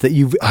of list that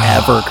you've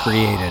ever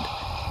created?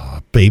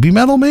 Baby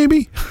metal,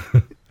 maybe?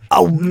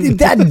 Oh,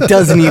 that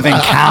doesn't even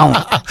count.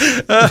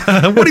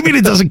 What do you mean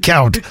it doesn't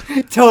count?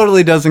 It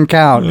totally doesn't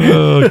count.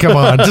 Oh, come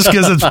on. Just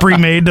because it's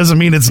pre-made doesn't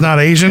mean it's not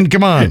Asian.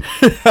 Come on.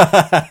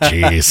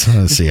 Jeez.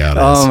 Let's see how it is.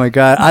 Oh my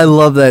God. I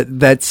love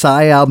that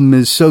Psy album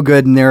is so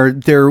good. And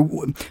they're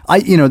one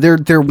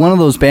of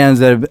those bands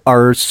that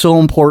are so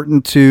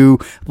important to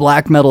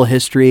black metal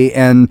history,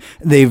 and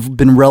they've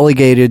been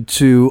relegated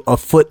to a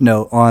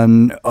footnote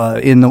on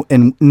in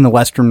the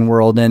Western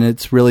world. And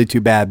it's really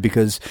too bad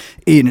because,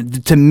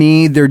 to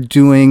me, they're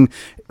doing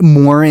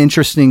more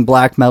interesting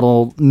black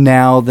metal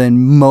now than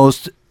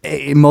most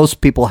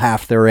people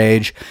half their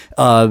age.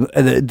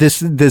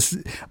 This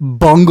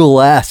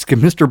Bungle-esque,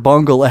 Mr.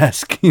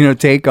 Bungle-esque,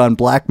 take on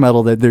black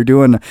metal that they're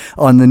doing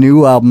on the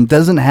new album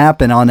doesn't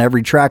happen on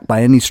every track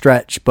by any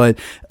stretch. But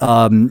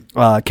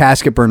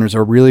Casket Burner's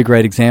a really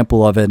great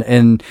example of it,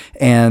 and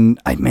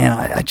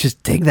I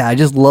just dig that. I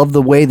just love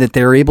the way that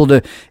they're able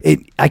to.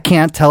 I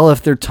can't tell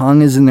if their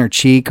tongue is in their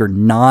cheek or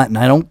not, and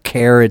I don't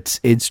care. It's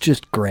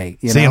just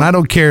great. See, and I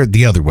don't care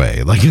the other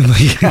way. Like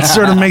it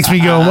sort of makes me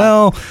go,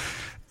 well.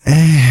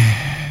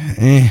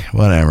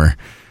 Whatever.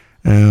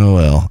 Oh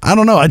well, I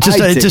don't know. It just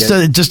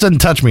doesn't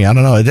touch me. I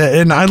don't know.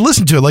 And I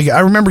listened to it. Like I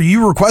remember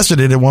you requested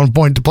it at one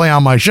point to play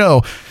on my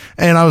show,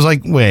 and I was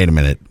like, wait a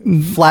minute,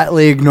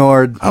 flatly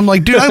ignored. I'm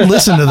like, dude, I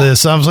listened to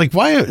this. I was like,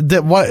 why?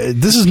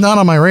 This is not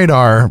on my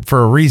radar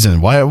for a reason.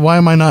 Why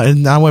am I not?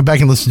 And I went back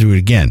and listened to it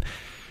again.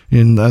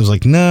 And I was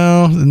like,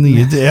 no. And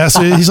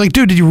he's like,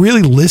 dude, did you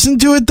really listen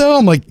to it, though?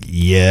 I'm like,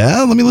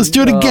 yeah, let me listen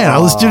to it again. I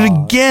listened to it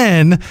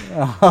again.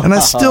 And I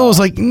still was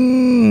like,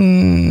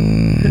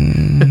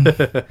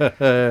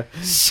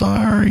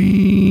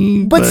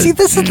 sorry. But see,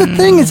 this is the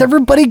thing, is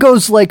everybody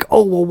goes like,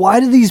 oh, well, why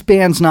do these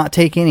bands not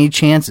take any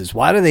chances?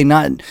 Why do they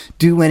not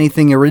do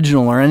anything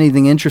original or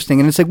anything interesting?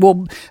 And it's like,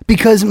 well,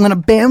 because when a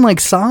band like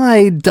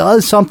Psy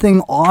does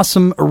something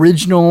awesome,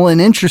 original, and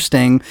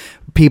interesting,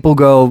 people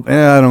go,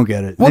 I don't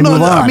get it. They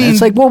move on. I mean,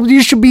 it's like, well,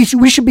 we should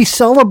be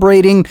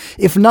celebrating,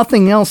 if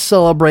nothing else,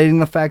 celebrating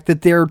the fact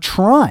that they're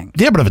trying.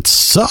 Yeah, but if it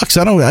sucks,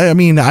 I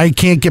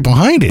can't get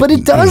behind it. But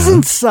it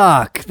doesn't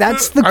suck.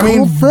 That's the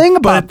cool thing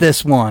about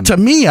this one. To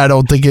me, I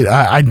don't think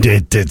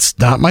it's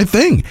not my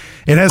thing.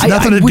 It has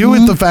nothing to do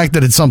with the fact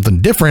that it's something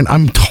different.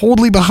 I'm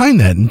totally behind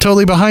that, and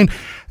totally behind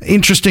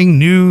interesting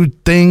new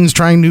things,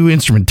 trying new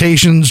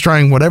instrumentations,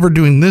 trying whatever,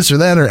 doing this or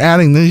that, or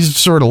adding these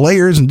sort of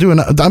layers and doing.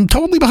 I'm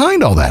totally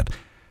behind all that.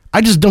 I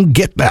just don't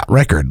get that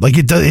record. Like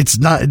it does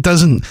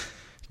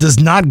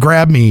not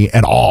grab me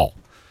at all.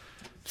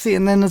 See,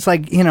 and then it's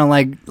like,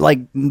 like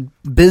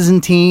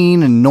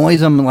Byzantine and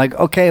Noisem, like,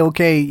 okay, all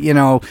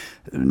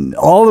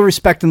the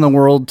respect in the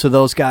world to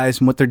those guys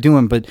and what they're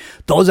doing, but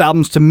those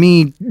albums to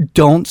me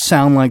don't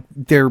sound like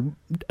they're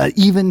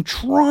even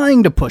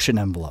trying to push an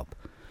envelope.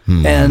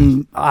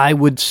 And I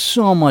would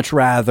so much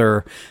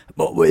rather,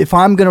 if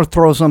I'm going to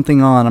throw something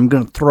on, I'm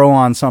going to throw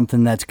on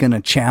something that's going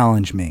to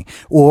challenge me,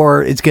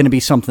 or it's going to be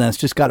something that's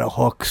just got a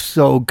hook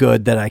so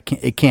good that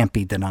it can't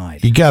be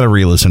denied. You got to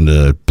re-listen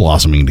to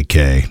Blossoming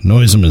Decay.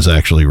 Noisem is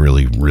actually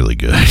really, really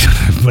good.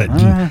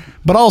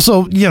 But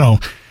also,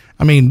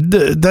 I mean,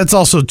 that's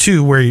also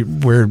too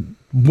where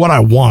what I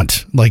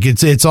want. Like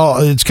it's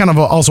kind of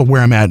also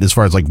where I'm at as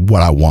far as like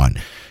what I want.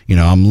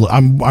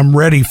 I'm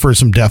ready for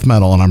some death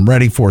metal, and I'm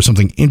ready for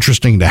something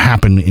interesting to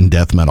happen in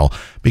death metal,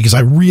 because I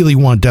really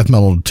want death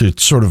metal to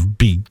sort of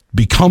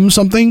become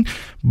something,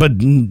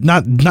 but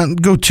not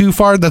go too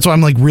far. That's why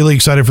I'm like really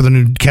excited for the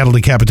new Cattle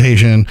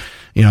Decapitation.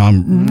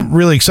 I'm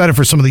really excited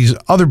for some of these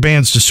other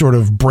bands to sort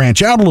of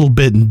branch out a little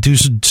bit and do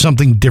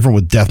something different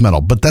with death metal.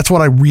 But that's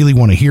what I really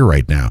want to hear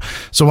right now.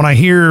 So when I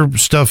hear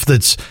stuff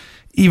that's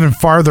even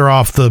farther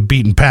off the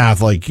beaten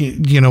path, like,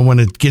 when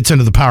it gets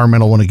into the power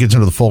metal, when it gets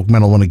into the folk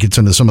metal, when it gets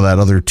into some of that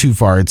other too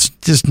far, it's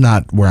just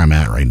not where I'm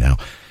at right now.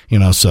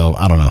 So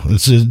I don't know.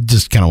 It's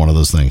just kind of one of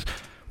those things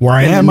where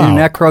I am.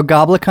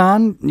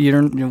 Necrogoblicon,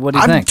 what do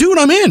you think? Dude,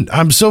 I'm in.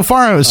 I'm so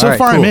far. Right,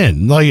 cool. I'm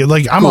in.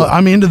 Like I'm cool.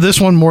 I'm into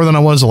this one more than I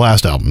was the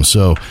last album.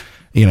 So,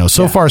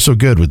 far so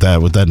good with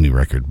that new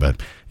record.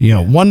 But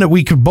one that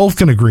we both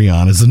can agree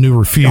on is the new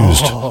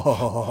Refused.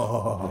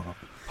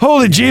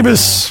 Holy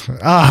Jeebus.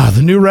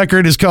 The new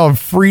record is called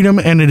Freedom,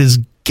 and it is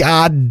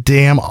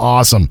goddamn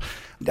awesome.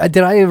 Did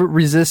I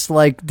resist?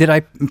 Did I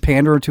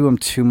pander to him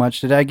too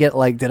much? Did I get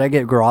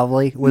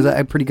grovelly? Was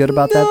I pretty good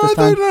about that this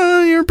time?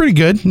 You're pretty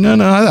good. No,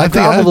 I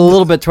think groveled a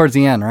little bit towards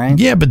the end, right?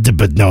 Yeah,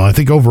 but no, I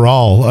think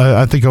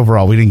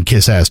overall we didn't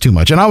kiss ass too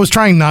much. And I was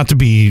trying not to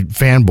be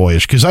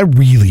fanboyish, because I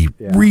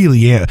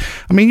really am.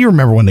 I mean, you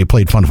remember when they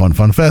played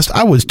Fun Fest?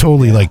 I was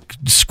totally like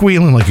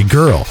squealing like a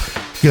girl.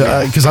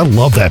 because I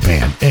love that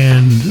band,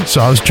 and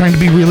so I was trying to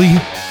be really,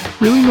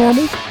 really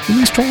normal,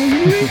 really strong.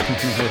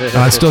 And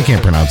I still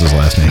can't pronounce his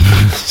last name.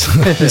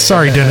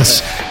 Sorry,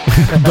 Dennis,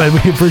 but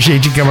we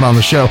appreciate you coming on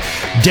the show.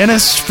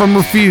 Dennis from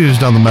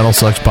Refused on the Metal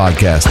Sucks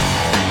podcast.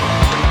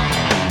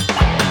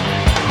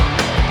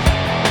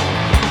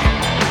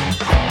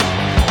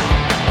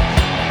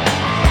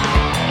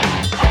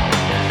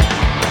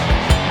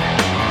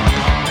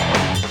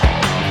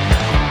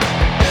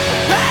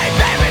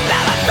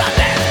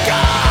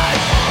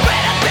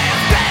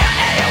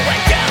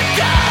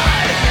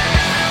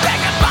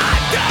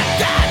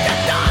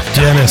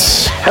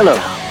 Dennis. Hello.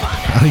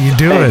 How you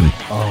doing?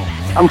 Hey. Oh,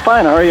 man. I'm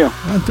fine. How are you?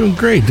 I'm doing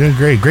great.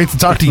 Great to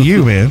talk to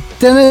you, man.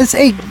 Dennis,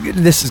 hey,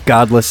 this is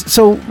Godless.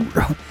 So,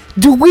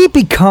 do we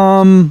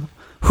become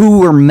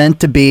who we're meant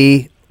to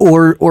be,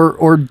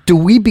 or do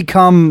we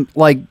become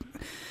like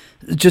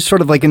just sort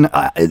of like an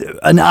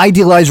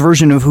idealized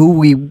version of who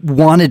we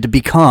wanted to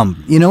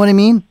become? You know what I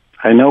mean?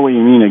 I know what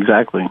you mean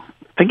exactly.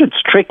 I think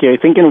it's tricky. I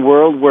think in a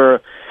world where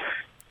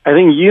I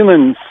think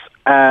humans,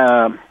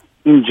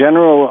 in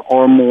general,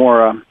 are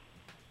more.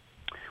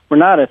 We're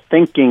not a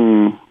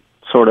thinking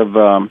sort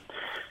of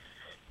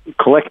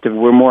collective.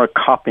 We're more a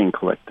copying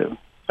collective.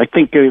 I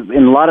think in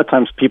a lot of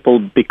times people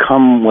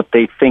become what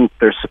they think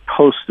they're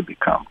supposed to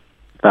become,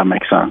 if that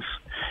makes sense.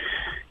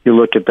 You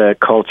look at the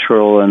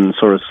cultural and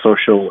sort of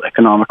social,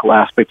 economical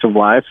aspects of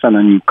life, and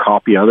then you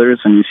copy others,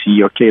 and you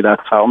see, okay,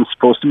 that's how I'm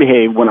supposed to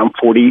behave when I'm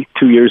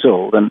 42 years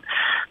old, and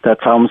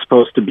that's how I'm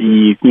supposed to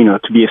be,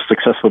 to be a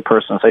successful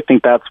person. So I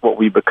think that's what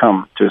we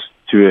become, just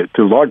to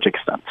a large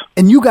extent.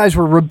 And you guys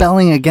were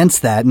rebelling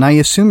against that, and I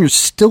assume you're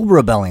still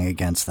rebelling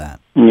against that.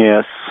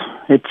 Yes.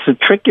 It's a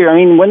tricky. I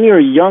mean, when you're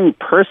a young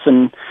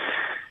person,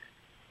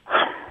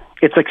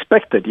 it's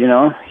expected,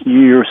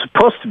 You're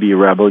supposed to be a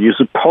rebel. You're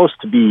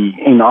supposed to be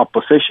in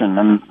opposition.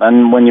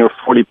 And when you're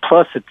 40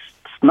 plus, it's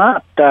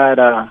not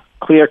that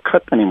clear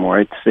cut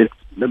anymore. It's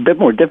a bit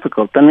more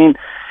difficult. I mean,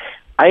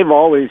 I've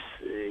always,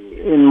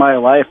 in my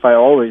life, I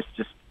always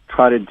just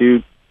try to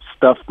do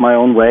stuff my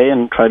own way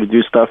and try to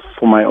do stuff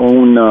for my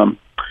own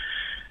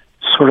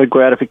sort of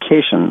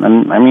gratification.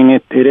 And I mean,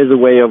 it is a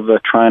way of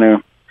trying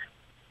to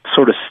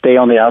sort of stay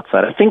on the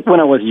outside. I think when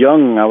I was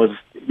young, I was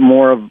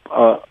more of,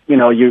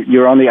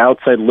 you're on the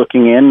outside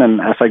looking in, and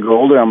as I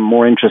grow older, I'm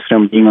more interested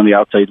in being on the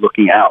outside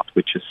looking out,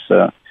 which is,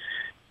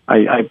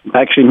 I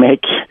actually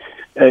make,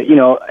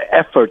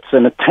 efforts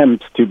and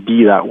attempts to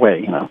be that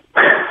way,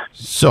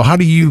 So how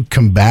do you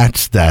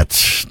combat that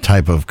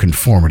type of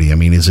conformity? I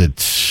mean, is it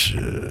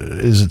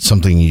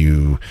something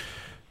you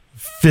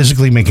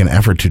physically make an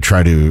effort to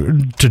try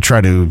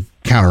to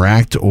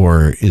counteract,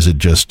 or is it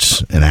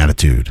just an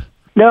attitude?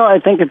 No, I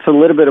think it's a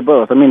little bit of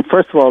both. I mean,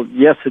 first of all,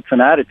 yes, it's an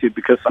attitude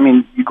because, I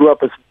mean, you grew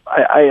up as,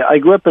 I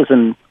grew up as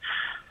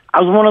I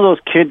was one of those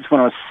kids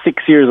when I was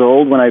 6 years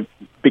old when I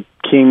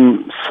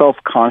became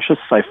self-conscious.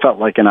 I felt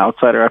like an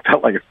outsider. I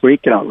felt like a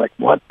freak, and I was like,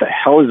 what the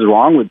hell is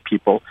wrong with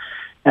people?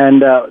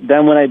 And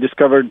then when I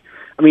discovered,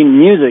 I mean,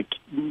 music,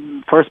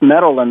 first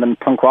metal and then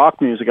punk rock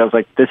music, I was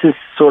like, this is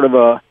sort of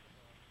a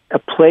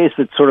place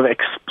that sort of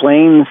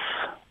explains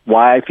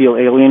why I feel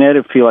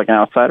alienated, feel like an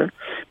outsider.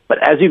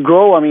 But as you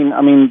grow, I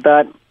mean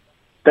that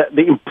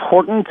the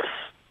importance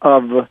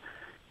of,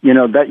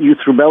 that youth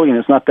rebellion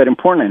is not that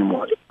important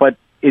anymore. But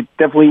it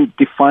definitely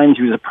defines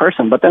you as a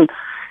person. But then,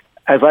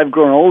 as I've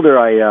grown older,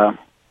 I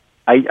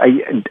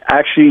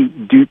actually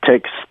do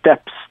take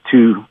steps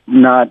to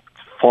not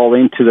fall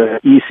into the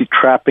easy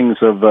trappings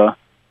of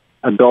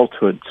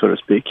adulthood, so to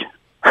speak.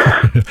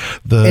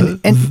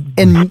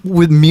 And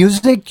with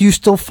music, you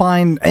still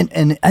find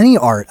and any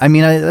art. I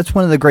mean, that's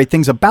one of the great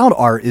things about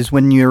art is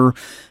when you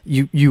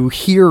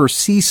hear or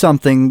see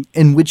something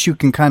in which you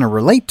can kind of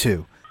relate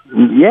to.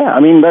 Yeah, I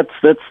mean that's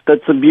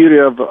the beauty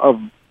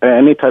of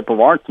any type of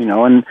art,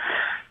 and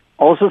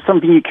also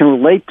something you can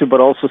relate to, but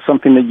also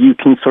something that you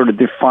can sort of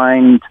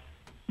define.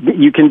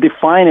 You can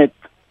define it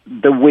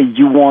the way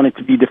you want it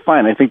to be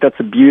defined. I think that's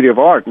the beauty of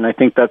art, and I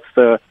think that's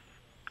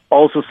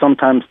also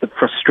sometimes the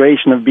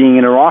frustration of being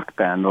in a rock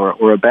band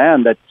or a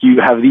band, that you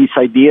have these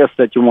ideas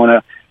that you want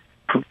to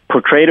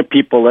portray to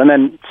people, and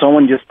then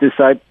someone just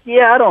decides,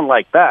 I don't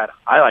like that.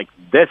 I like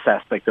this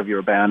aspect of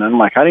your band. And I'm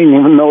like, I didn't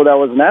even know that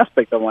was an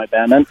aspect of my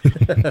band.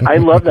 And I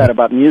love that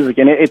about music,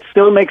 and it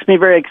still makes me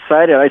very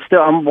excited.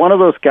 I'm one of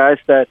those guys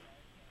that,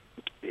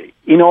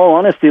 in all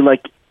honesty,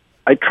 like,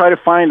 I try to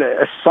find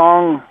a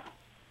song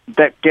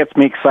that gets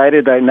me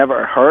excited that I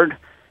never heard,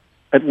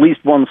 at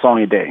least one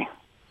song a day.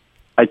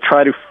 I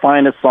try to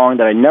find a song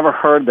that I never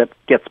heard that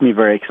gets me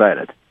very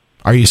excied.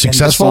 Are you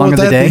successful with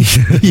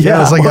that? Yeah, I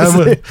was like,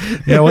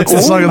 what's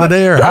the song of the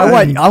day? Or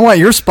I want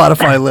your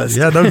Spotify list.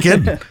 Yeah, no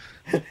kidding.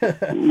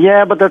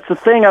 Yeah, but that's the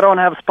thing. I don't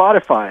have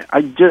Spotify.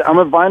 I'm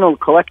a vinyl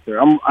collector.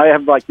 I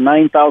have like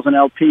 9,000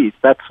 LPs.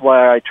 That's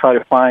why I try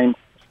to find.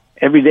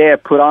 Every day I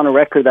put on a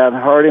record that I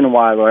haven't heard in a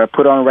while, or I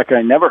put on a record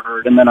I never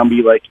heard, and then I'll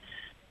be like,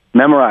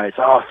 memorize.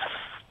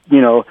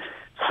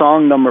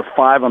 Song number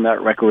 5 on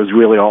that record was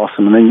really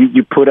awesome, and then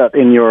you put it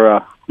in your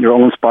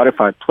own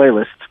Spotify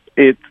playlist.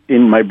 It's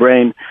in my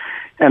brain,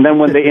 And then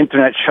when the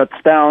internet shuts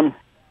down,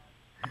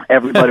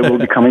 everybody will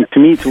be coming to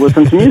me to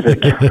listen to music.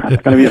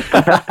 It's going to be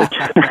fantastic.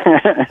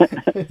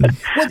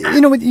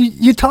 Well,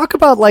 you talk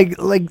about like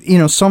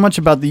so much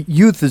about the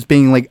youth as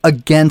being like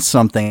against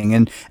something,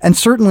 and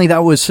certainly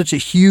that was such a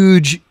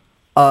huge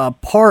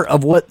part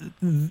of what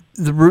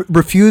the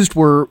Refused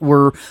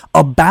were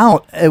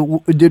about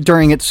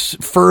during its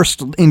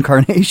first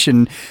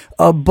incarnation.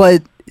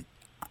 But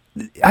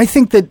I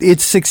think that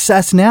its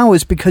success now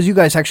is because you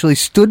guys actually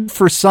stood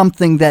for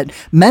something that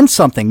meant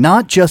something,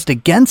 not just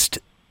against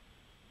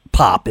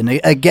pop and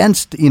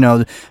against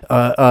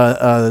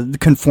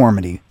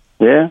conformity.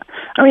 Yeah,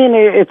 I mean,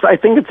 I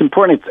think it's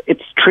important.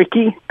 It's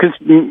tricky because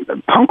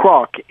punk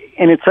rock,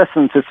 in its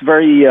essence, is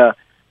very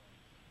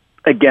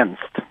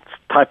against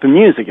type of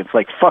music. It's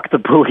like fuck the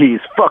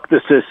police, fuck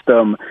the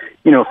system,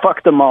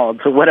 fuck the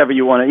mods or whatever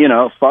you want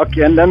to, fuck.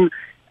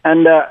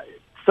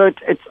 So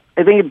it's.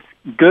 I think it's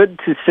good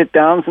to sit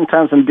down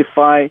sometimes and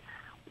defy.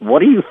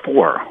 What are you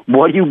for?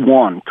 What do you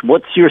want?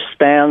 What's your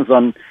stance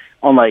on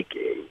like,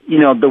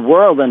 the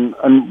world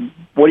and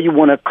what do you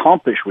want to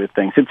accomplish with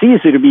things? It's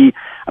easy to be,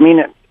 I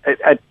mean,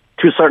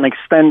 to a certain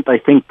extent, I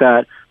think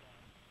that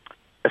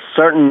a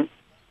certain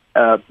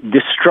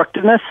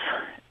destructiveness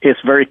is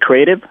very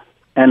creative,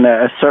 and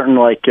a certain,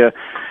 like,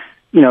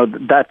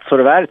 that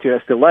sort of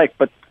attitude I still like,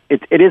 but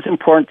it is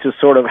important to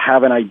sort of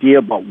have an idea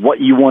about what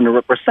you want to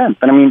represent.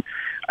 And I mean,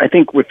 I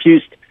think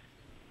Refused,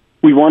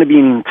 we want to be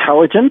an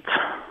intelligent,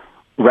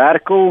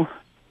 radical,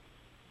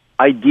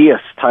 ideas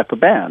type of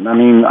band. I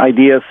mean,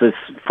 ideas as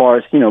far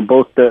as,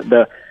 both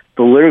the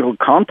lyrical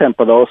content,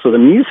 but also the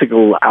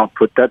musical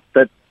output, that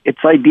it's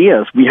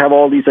ideas. We have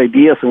all these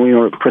ideas and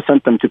we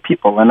present them to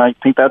people. And I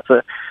think that's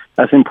an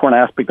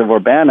important aspect of our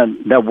band.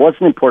 And that was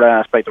an important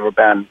aspect of our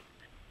band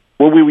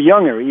when we were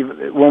younger.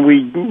 When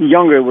we were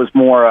younger, it was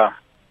more,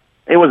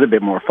 it was a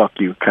bit more fuck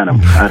you kind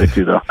of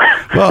attitude, though.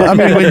 Well, I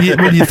mean,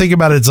 when you think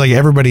about it, it's like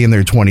everybody in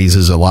their 20s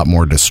is a lot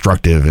more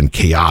destructive and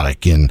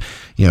chaotic and,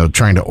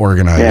 trying to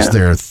organize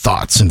their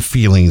thoughts and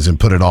feelings and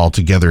put it all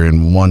together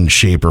in one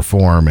shape or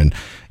form. And,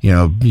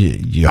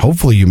 you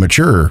hopefully you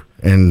mature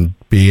and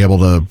be able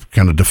to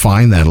kind of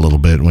define that a little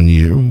bit when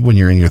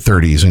you're in your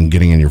 30s and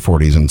getting in your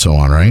 40s and so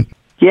on, right?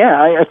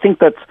 Yeah, I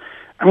think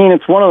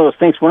it's one of those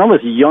things. When I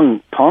was a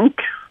young punk,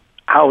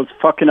 I was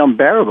fucking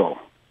unbearable.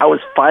 I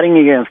was fighting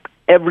against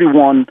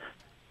everyone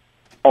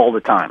all the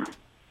time.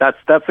 That's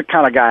the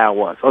kind of guy I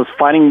was. I was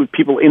fighting with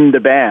people in the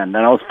band,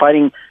 and I was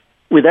fighting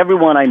with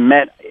everyone I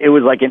met. It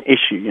was like an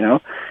issue,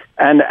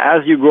 And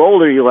as you grow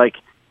older, you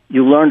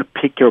learn to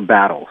pick your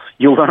battles.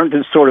 You learn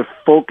to sort of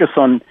focus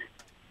on.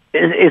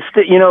 You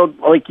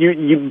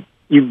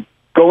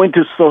go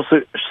into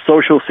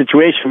social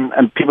situation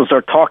and people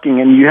start talking,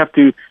 and you have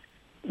to.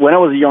 When I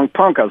was a young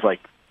punk, I was like,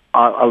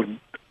 I'll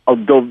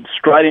go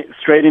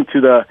straight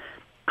into the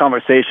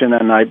conversation,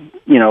 and I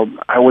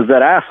was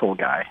that asshole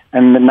guy.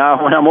 And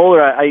now when I'm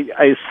older, I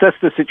assess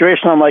the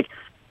situation. I'm like,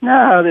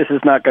 no, this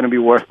is not going to be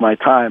worth my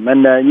time.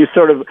 And you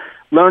sort of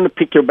learn to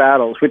pick your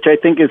battles, which I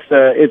think is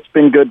it's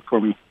been good for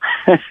me.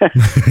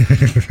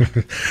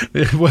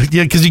 Well,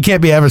 yeah, because you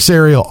can't be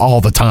adversarial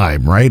all the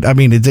time, right? I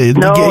mean, it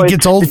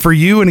gets old for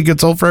you, and it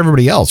gets old for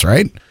everybody else,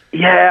 right?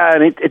 Yeah,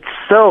 and it's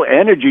so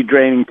energy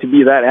draining to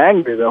be that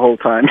angry the whole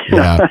time.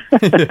 Yeah.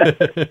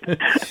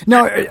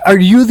 Now, are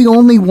you the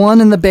only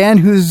one in the band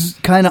who's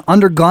kind of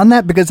undergone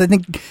that? Because I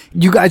think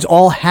you guys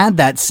all had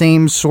that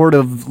same sort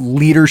of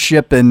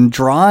leadership and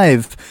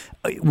drive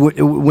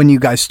when you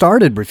guys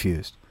started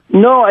Refused.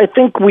 No, I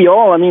think we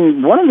all. I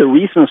mean, one of the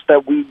reasons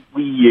that we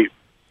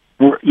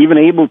were even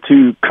able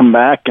to come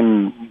back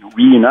and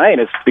reunite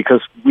is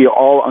because we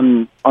all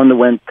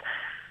underwent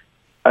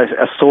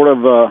a sort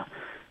of a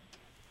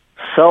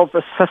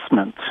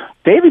self-assessment.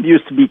 David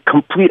used to be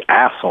complete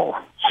asshole.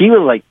 He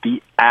was like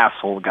the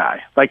asshole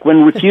guy. Like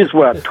when Refused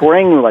were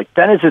touring, we were like,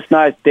 Dennix is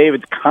nice,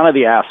 David's kind of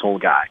the asshole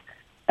guy.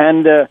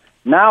 And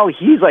now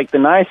he's like the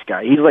nice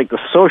guy. He's like the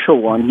social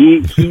one.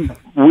 He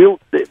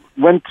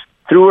went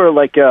through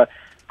like a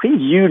pretty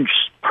huge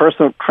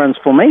personal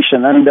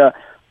transformation. And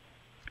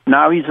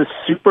now he's a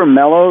super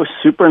mellow,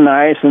 super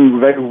nice, and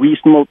very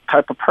reasonable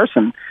type of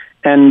person.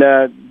 And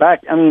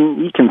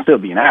you can still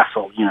be an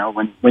asshole,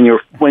 when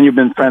you've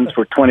been friends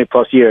for 20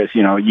 plus years,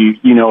 you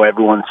know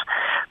everyone's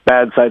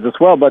bad sides as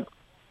well.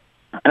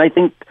 And I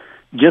think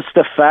just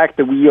the fact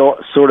that we all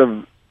sort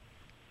of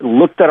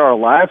looked at our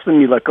lives and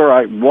be like, all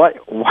right,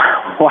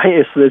 why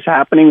is this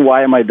happening?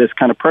 Why am I this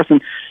kind of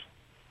person?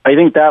 I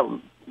think that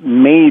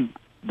made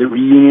the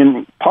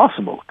reunion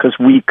possible because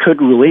we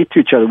could relate to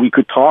each other. We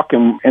could talk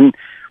and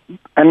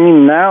I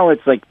mean, now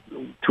it's like,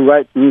 to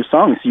write new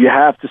songs, you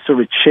have to sort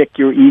of check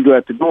your ego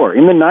at the door.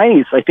 In the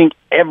 90s, I think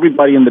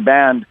everybody in the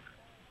band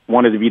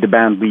wanted to be the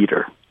band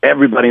leader.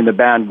 Everybody in the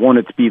band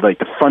wanted to be like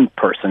the front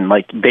person.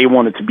 Like they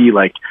wanted to be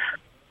like,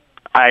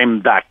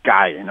 I'm that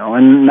guy,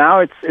 And now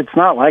it's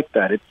not like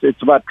that.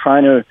 It's about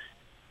trying to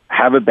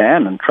have a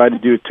band and try to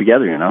do it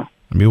together, I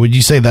mean, would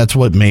you say that's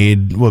what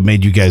made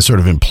you guys sort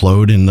of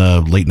implode in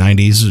the late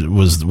 90s?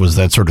 Was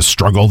that sort of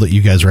struggle that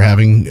you guys were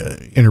having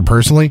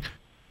interpersonally?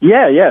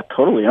 Yeah,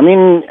 totally. I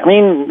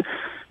mean,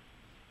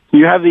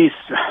 you have these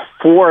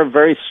 4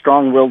 very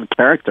strong-willed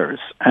characters,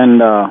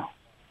 and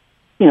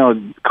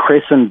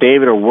Chris and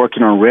David are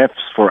working on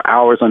riffs for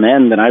hours on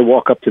end, and I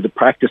walk up to the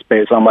practice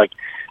space. I'm like,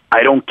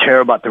 I don't care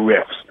about the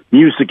riffs.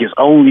 Music is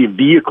only a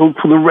vehicle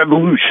for the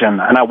revolution.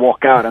 And I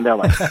walk out, and they're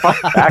like,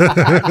 fuck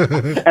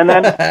that. And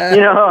then,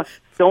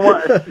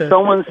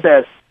 someone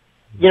says,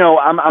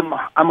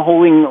 I'm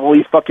holding all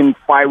these fucking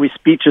fiery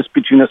speeches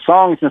between the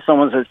songs, and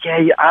someone says,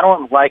 yeah, I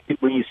don't like it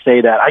when you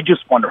say that. I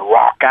just want to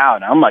rock out.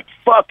 And I'm like,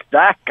 fuck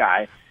that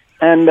guy.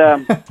 And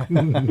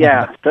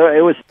yeah, so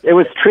it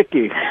was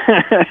tricky.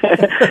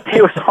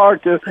 It was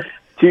hard to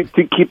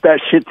keep that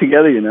shit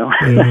together,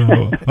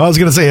 I was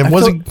going to say, it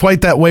wasn't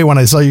quite that way when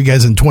I saw you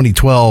guys in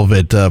 2012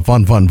 at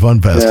Fun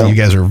Fest. Yeah. You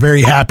guys are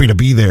very happy to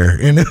be there,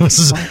 and it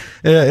was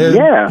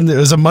it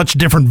was a much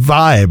different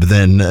vibe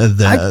than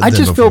I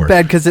just before. feel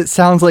bad because it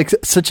sounds like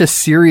such a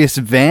serious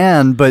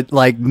van, but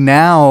like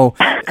now,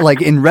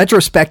 like in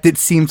retrospect, it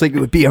seems like it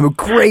would be a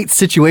great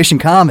situation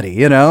comedy.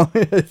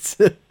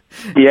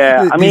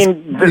 Yeah, I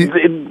mean,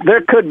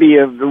 there could be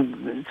a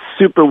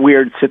super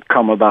weird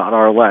sitcom about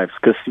our lives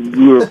because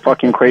we were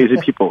fucking crazy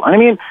people. I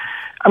mean,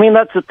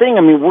 that's the thing.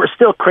 I mean, we're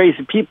still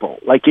crazy people.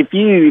 Like, if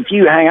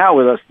you hang out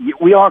with us,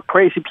 we are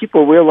crazy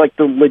people. We're like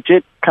the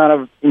legit kind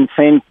of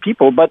insane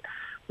people, but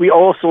we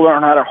also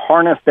learn how to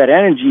harness that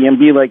energy and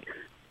be like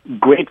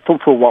grateful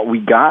for what we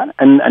got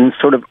and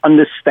sort of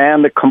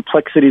understand the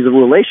complexities of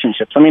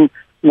relationships. I mean,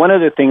 one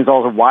of the things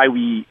also why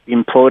we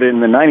imploded in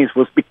the 90s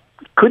was we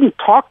couldn't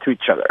talk to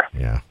each other.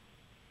 Yeah.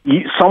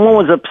 Someone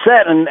was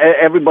upset, and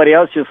everybody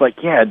else just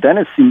like, yeah,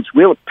 Dennix seems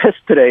real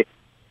pissed today.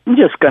 I'm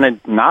just going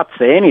to not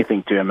say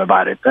anything to him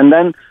about it. And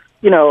then,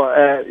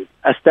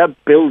 as that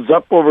builds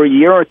up over a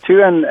year or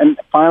two, and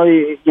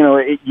finally,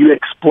 you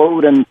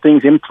explode and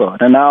things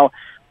implode. And now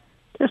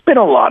there's been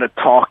a lot of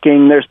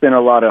talking. There's been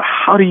a lot of,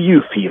 how do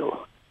you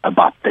feel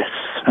about this?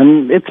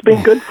 And it's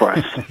been good for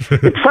us.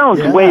 It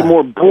sounds way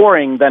more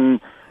boring than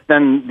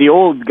the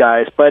old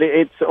guys, but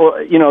it's,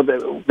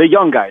 the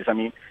young guys, I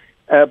mean.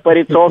 But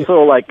it's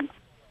also like,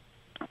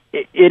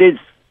 it is,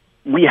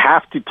 we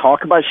have to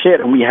talk about shit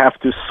and we have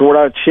to sort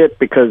out shit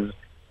because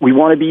we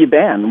want to be a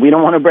band. We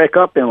don't want to break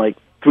up in like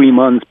 3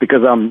 months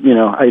because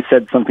I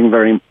said something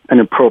very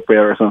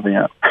inappropriate or something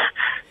else.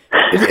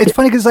 It's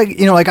funny because,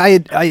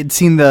 I had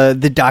seen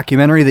the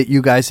documentary that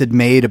you guys had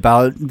made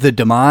about the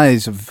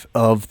demise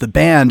of the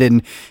band,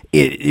 and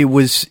it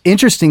was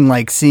interesting,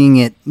 like, seeing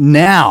it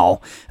now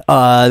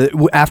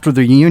after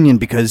the reunion,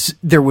 because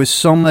there was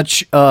so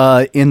much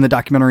in the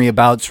documentary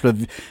about sort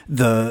of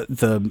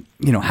the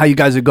how you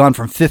guys had gone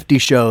from 50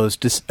 shows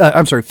to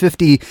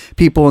 50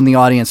 people in the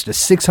audience to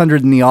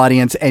 600 in the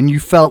audience, and you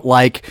felt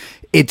like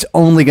it's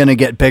only going to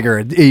get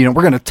bigger. We're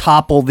going to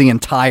topple the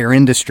entire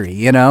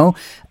industry,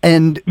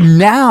 And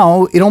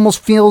now it almost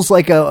feels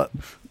like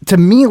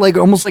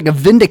almost like a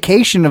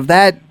vindication of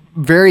that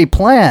very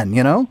plan,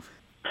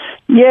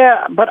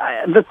 Yeah, but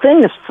the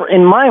thing is,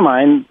 in my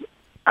mind,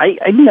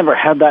 I never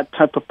had that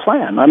type of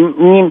plan. I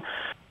mean,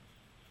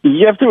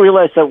 you have to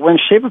realize that when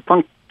Shape of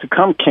Punk to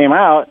Come came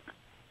out,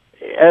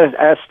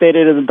 as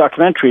stated in the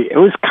documentary, it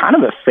was kind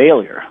of a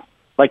failure.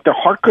 Like, the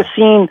hardcore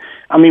scene,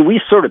 I mean,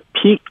 we sort of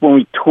peaked when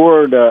we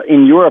toured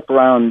in Europe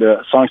around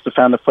Songs to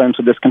Fan the Flames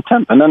of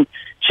Discontent. And then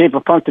Shape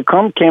of Punk to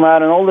Come came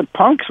out, and all the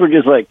punks were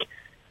just like,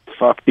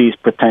 fuck these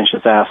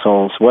pretentious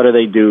assholes. What are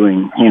they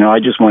doing? I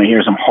just want to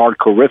hear some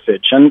hardcore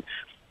riffage.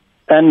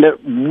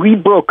 And we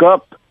broke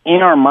up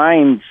in our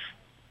minds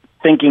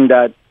thinking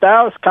that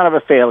was kind of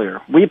a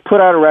failure. We put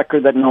out a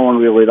record that no one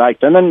really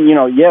liked. And then,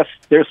 yes,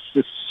 there's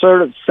this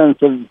sort of sense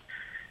of,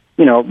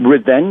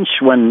 revenge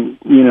when,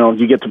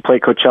 you get to play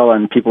Coachella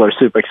and people are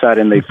super excited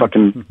and they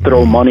fucking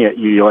throw money at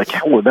you. You're like,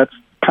 oh, that's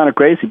kind of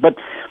crazy. But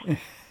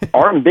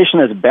our ambition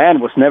as a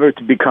band was never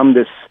to become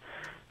this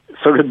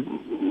sort of,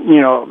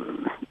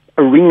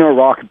 arena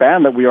rock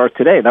band that we are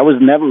today. That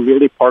was never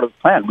really part of the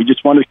plan. We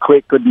just wanted to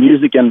create good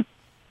music and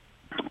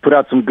put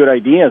out some good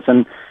ideas.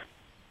 And,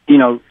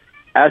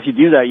 as you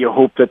do that, you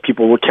hope that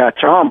people will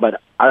catch on.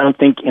 But I don't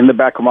think in the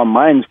back of our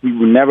minds, we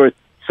would never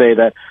say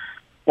that,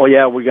 oh,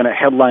 yeah, we're going to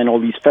headline all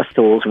these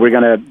festivals. We're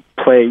going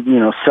to play,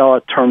 sell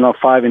at Terminal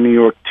 5 in New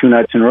York 2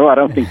 nights in a row. I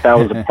don't think that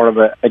was a part of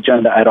the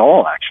agenda at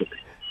all, actually.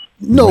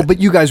 No, but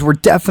you guys were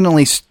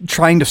definitely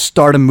trying to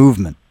start a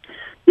movement.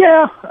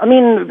 Yeah, I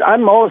mean,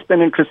 I've always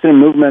been interested in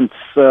movements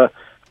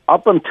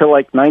up until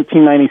like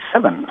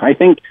 1997. I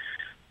think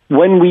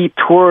when we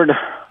toured,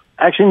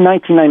 actually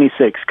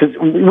 1996, because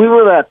we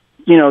were that,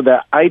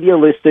 the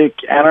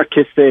idealistic,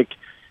 anarchistic,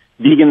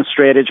 vegan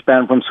straight edge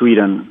band from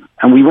Sweden.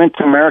 And we went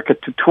to America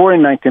to tour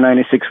in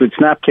 1996 with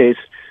Snapcase.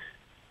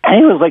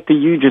 And it was like the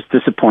hugest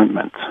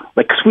disappointment.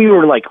 Like, 'cause we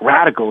were like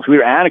radicals, we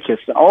were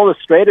anarchists. And all the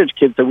straight edge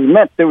kids that we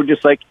met, they were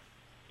just like,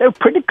 they were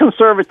pretty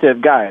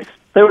conservative guys.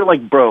 They were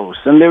like bros,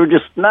 and they were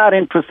just not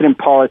interested in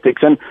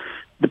politics. And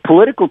the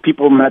political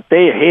people we met,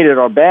 they hated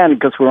our band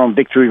because we were on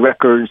Victory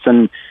Records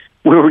and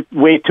we were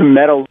way too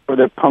metal for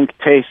their punk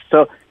taste.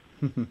 So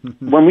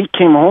when we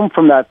came home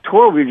from that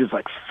tour, we were just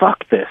like,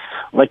 fuck this.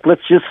 Like,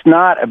 let's just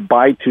not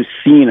abide to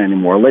scene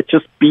anymore. Let's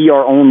just be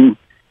our own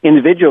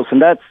individuals.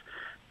 And that's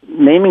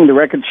naming the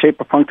record Shape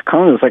of Punk to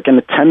Come is like an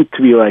attempt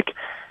to be like,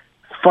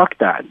 fuck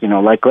that,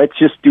 like, let's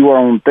just do our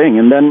own thing.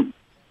 And then,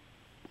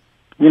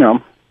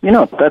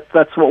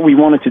 that's what we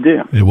wanted to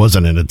do. It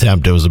wasn't an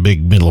attempt. It was a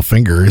big middle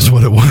finger is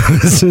what it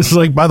was. It's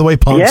like, by the way,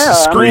 punks,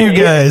 screw you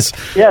guys.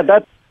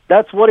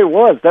 That's what it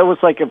was. That was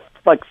like,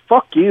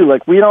 fuck you.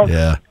 Like, we don't,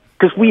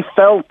 because we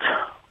felt,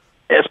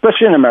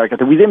 especially in America,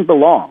 that we didn't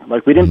belong.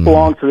 Like, we didn't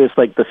belong to this,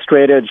 like, the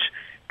straight edge,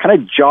 kind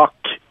of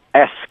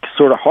jock-esque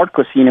sort of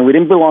hardcore scene. And we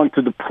didn't belong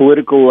to the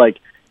political, like,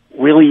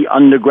 really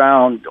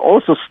underground,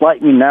 also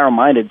slightly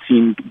narrow-minded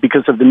scene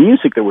because of the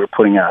music that we're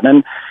putting out.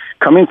 And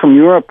coming from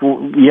Europe,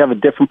 we have a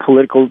different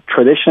political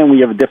tradition.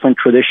 We have a different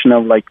tradition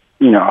of, like,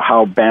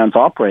 how bands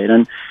operate.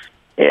 And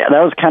that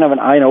was kind of an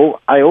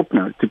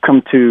eye-opener to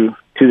come to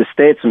the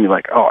States and be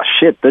like, oh,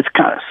 shit, this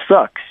kind of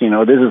sucks.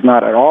 This is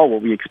not at all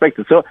what we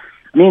expected. So,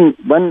 I mean,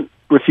 when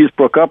Refused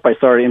broke up, I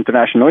started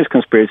International Noise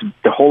Conspiracy.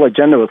 The whole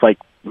agenda was like,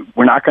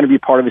 we're not going to be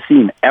part of a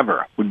scene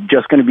ever. We're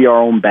just going to be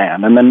our own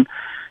band. And then,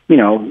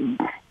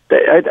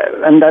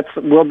 and that's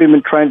what we've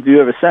been trying to do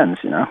ever since,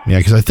 Yeah,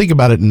 because I think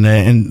about it,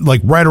 and like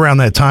right around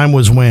that time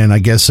was when, I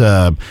guess,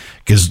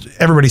 because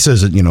everybody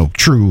says that,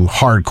 true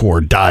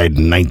hardcore died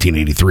in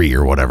 1983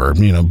 or whatever,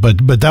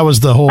 but that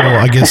was the whole,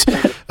 I guess,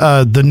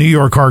 the New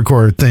York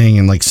hardcore thing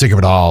and like Sick of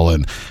It All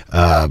and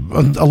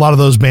a lot of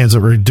those bands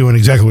that were doing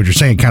exactly what you're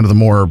saying, kind of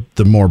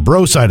the more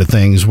bro side of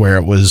things, where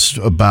it was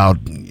about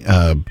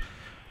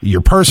your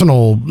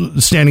personal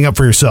standing up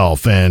for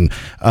yourself and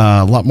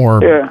a lot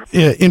more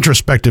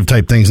introspective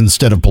type things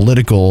instead of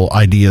political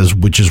ideas,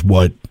 which is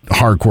what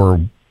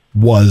hardcore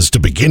was to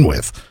begin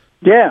with.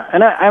 Yeah,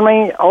 and I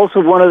mean, also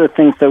one of the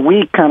things that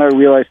we kind of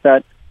realized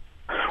that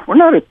we're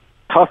not a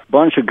tough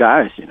bunch of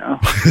guys,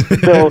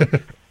 So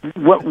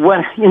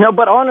when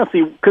but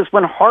honestly, because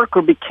when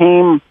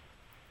hardcore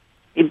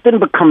it didn't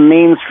become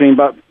mainstream,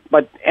 but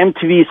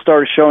MTV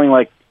started showing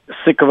like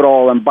Sick of It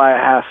All and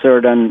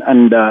Biohazard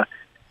and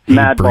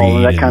Madball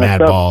and that kind of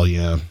stuff.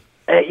 Madball,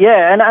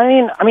 and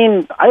I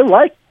mean, I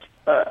like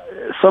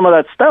some of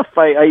that stuff.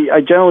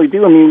 I generally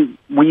do. I mean,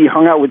 we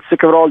hung out with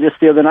Sick of It All just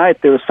the other night.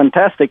 It was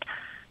fantastic,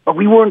 but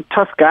we weren't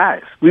tough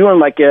guys. We weren't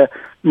like a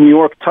New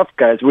York tough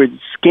guys. We're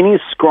skinny,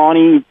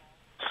 scrawny,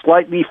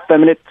 slightly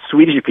feminine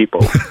Swedish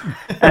people,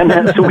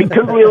 and so we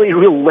couldn't really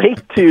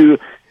relate to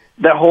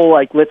that whole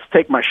like, let's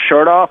take my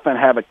shirt off and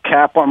have a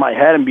cap on my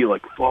head and be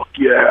like, fuck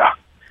yeah,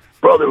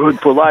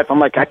 brotherhood for life. I'm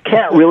like, I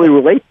can't really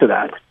relate to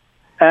that.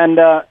 And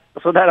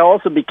so that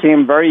also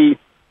became very,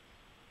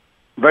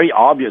 very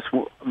obvious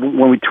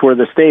when we toured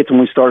the States, when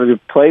we started to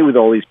play with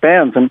all these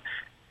bands. And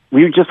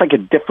we were just like a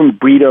different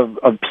breed of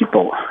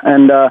people.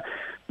 And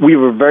we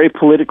were very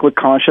politically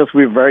conscious.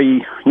 We were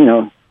very,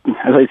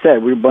 as I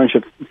said, we were a bunch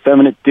of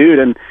feminine dude.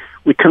 And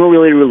we couldn't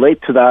really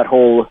relate to that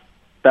whole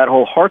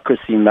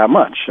hardcore scene that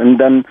much. And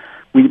then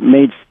we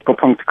made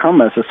Punk to Come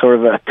as a sort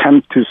of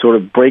attempt to sort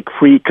of break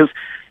free. Because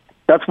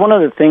that's one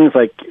of the things,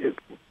 like,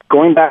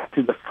 going back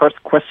to the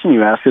first question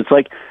you asked, it's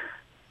like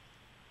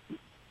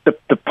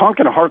the punk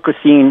and hardcore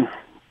scene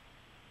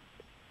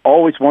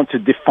always want to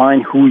define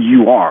who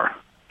you are.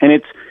 And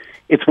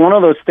it's one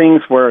of those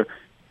things where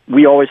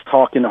we always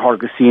talk in the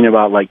hardcore scene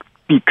about, like,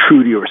 be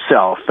true to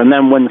yourself. And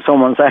then when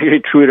someone's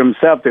actually true to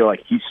himself, they're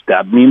like, he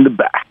stabbed me in the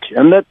back.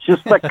 And that's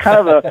just like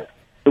kind of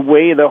the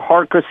way the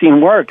hardcore scene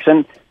works.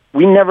 And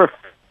we never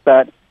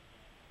that,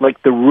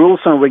 like, the rules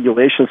and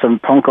regulations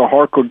of punk or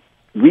hardcore,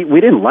 we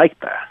didn't like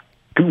that.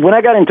 When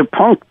I got into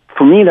punk,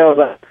 for me,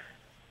 that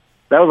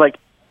was like,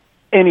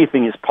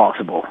 anything is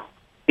possible.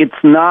 It's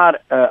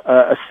not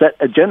a set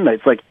agenda.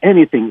 It's like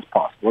anything is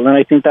possible. And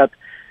I think that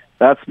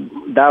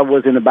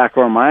was in the back of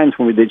our minds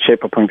when we did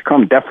Shape of Punk to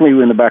Come.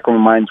 Definitely in the back of our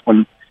minds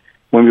when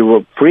we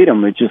wrote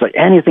Freedom. It's just like,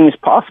 anything is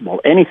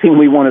possible. Anything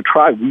we want to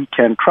try, we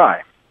can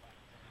try.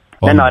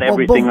 And not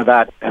everything of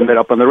that ended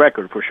up on the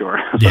record, for sure.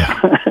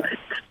 Yeah.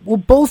 Well,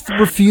 both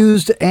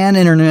Refused and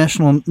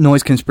International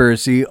Noise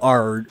Conspiracy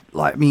are,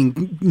 I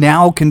mean,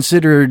 now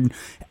considered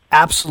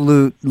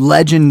absolute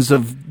legends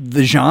of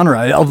the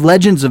genre, of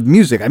legends of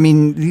music. I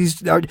mean,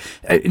 these are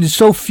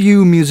so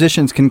few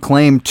musicians can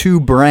claim two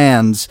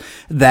brands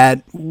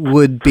that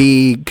would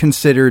be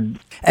considered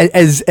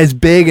as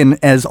big and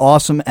as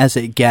awesome as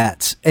it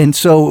gets. And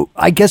so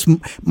I guess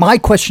my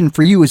question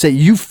for you is that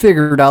you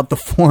figured out the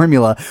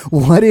formula.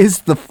 What is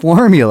the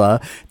formula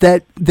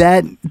that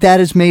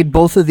has made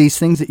both of these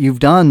things that you've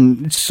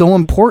done so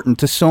important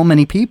to so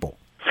many people?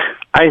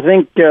 I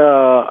think,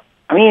 I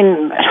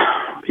mean,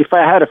 if I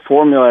had a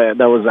formula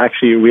that was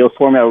actually a real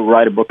formula, I would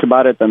write a book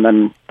about it, and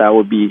then that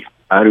would be,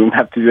 I don't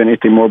have to do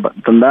anything more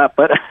than that.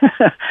 But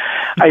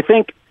I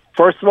think,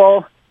 first of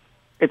all,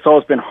 it's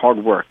always been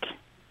hard work.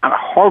 I'm a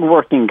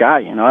hard-working guy,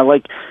 I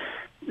like,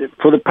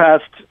 for the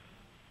past,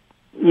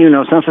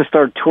 since I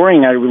started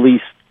touring, I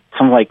released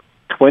some, like,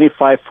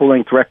 25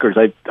 full-length records.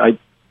 I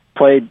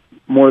played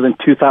more than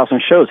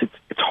 2,000 shows.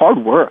 It's hard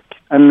work.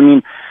 And, I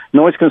mean,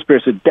 Noise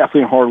Conspiracy is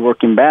definitely a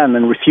hard-working band,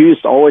 and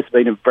Refused always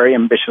been a very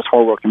ambitious,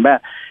 hard-working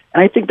band.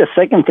 And I think the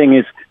second thing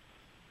is,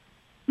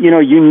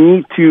 you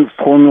need to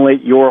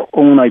formulate your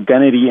own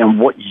identity and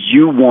what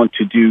you want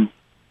to do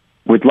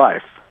with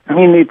life. I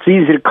mean, it's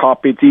easy to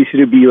copy. It's easy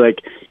to be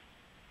like,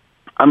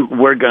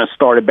 we're going to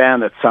start a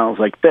band that sounds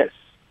like this.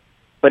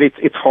 But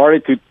it's harder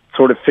to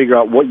sort of figure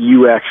out what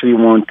you actually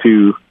want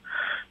to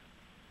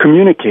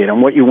communicate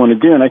and what you want to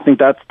do. And I think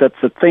that's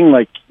the thing,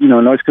 like,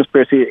 Noise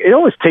Conspiracy, it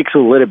always takes a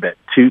little bit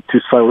to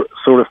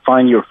sort of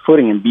find your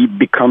footing and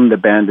become the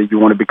band that you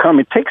want to become.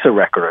 It takes a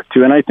record or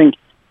two. And I think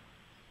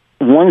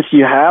once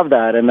you have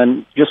that, and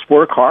then just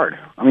work hard.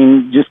 I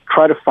mean, just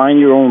try to find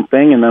your own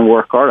thing and then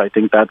work hard. I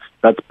think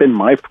that's been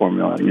my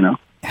formula,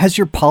 Have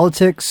your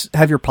politics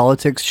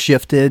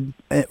shifted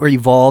or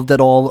evolved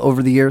at all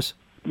over the years?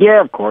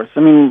 Yeah, of course. I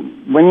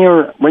mean, when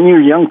you're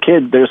a young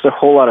kid, there's a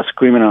whole lot of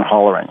screaming and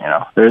hollering,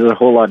 There's a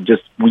whole lot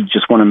we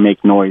just want to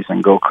make noise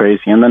and go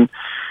crazy. And then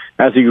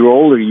as you grow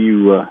older,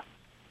 you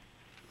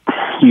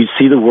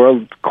see the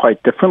world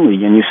quite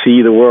differently, and you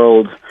see the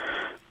world,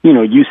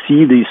 you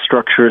see these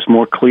structures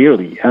more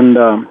clearly. And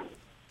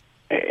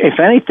if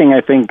anything,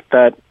 I think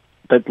that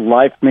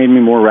life made me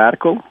more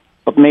radical,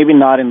 but maybe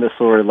not in the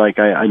sort of like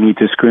I need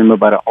to scream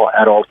about it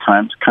at all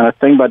times kind of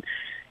thing, but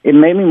it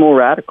made me more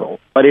radical.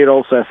 But it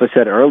also, as I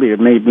said earlier,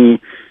 it made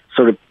me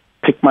sort of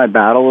pick my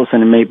battles,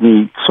 and it made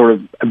me sort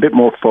of a bit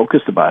more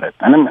focused about it.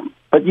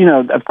 But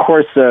of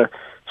course,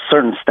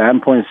 certain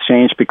standpoints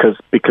change because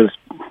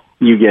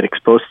you get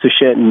exposed to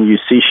shit and you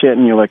see shit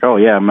and you're like, oh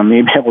yeah,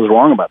 maybe I was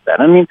wrong about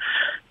that. I mean,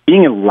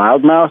 being a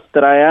loudmouth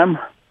that I am,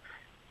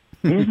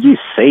 you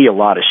say a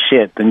lot of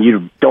shit and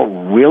you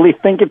don't really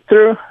think it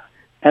through.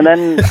 And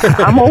then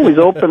I'm always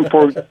open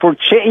for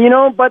change,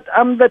 but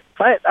I'm that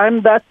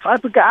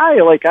type of guy.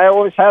 Like, I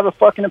always have a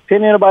fucking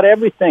opinion about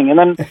everything. And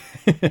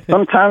then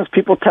sometimes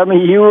people tell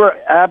me you were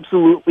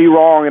absolutely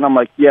wrong, and I'm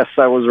like, yes,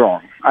 I was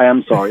wrong. I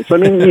am sorry. So I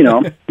mean,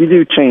 you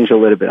do change a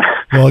little bit.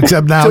 Well,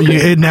 except now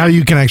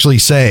you can actually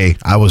say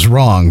I was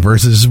wrong,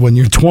 versus when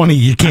you're 20,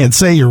 you can't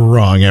say you're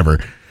wrong ever.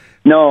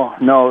 No,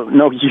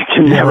 you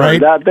can never.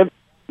 Right?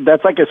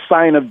 That's like a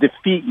sign of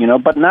defeat,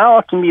 But now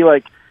I can be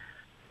like,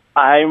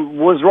 I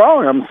was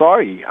wrong. I'm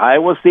sorry. I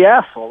was the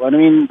asshole. I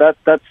mean, I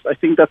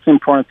think that's the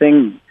important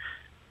thing,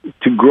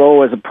 to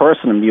grow as a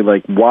person and be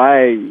like,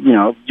 why,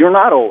 you're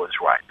not always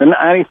right. And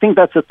I think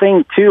that's the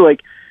thing too.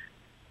 Like,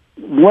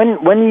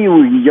 when we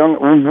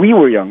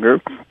were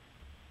younger,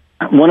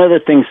 one of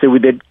the things that we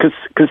did,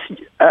 because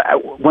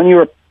when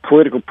you're a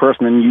political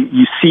person and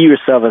you see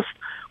yourself as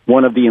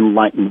one of the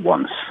enlightened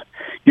ones,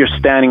 you're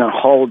standing on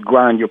hallowed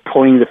ground. You're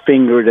pointing the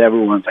finger at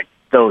everyone. It's like,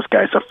 those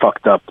guys are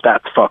fucked up.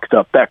 That's fucked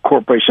up. That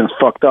corporation's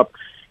fucked up.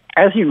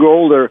 As you grow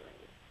older,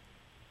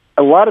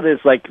 a lot of this,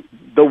 like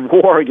the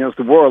war against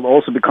the world,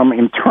 also become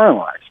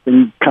internalized, and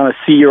you kind of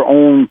see your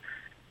own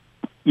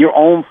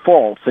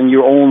faults and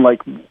your own,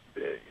 like,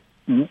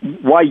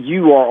 why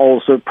you are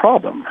also a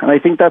problem. And I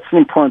think that's an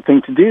important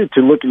thing to do, to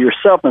look at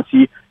yourself and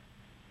see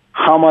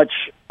how much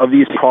of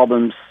these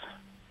problems,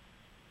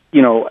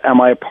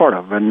 am I a part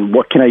of, and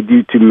what can I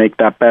do to make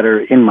that better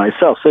in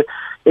myself. So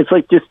it's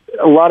like just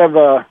a lot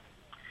of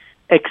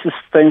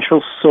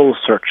existential soul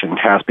searching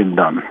has been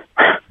done.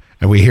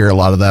 And we hear a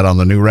lot of that on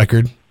the new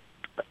record?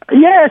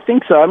 Yeah, I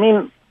think so. I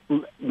mean,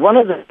 one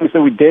of the things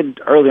that we did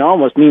early on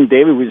was me and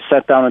David, we just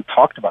sat down and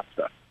talked about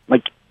stuff.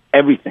 Like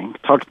everything.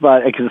 Talked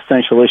about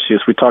existential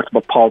issues. We talked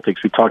about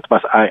politics. We talked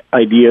about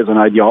ideas and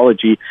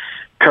ideology,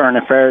 current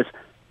affairs.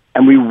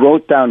 And we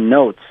wrote down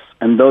notes,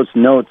 and those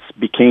notes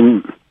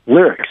became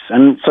lyrics.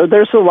 And so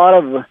there's a lot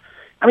of,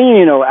 I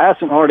mean, as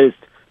an artist,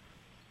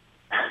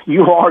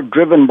 you are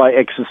driven by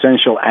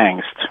existential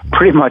angst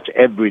pretty much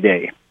every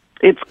day.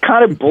 It's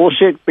kind of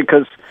bullshit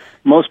because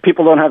most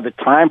people don't have the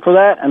time for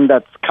that, and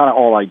that's kind of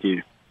all I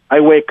do.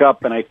 I wake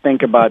up and I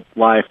think about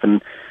life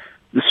and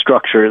the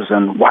structures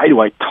and why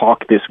do I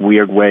talk this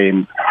weird way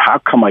and how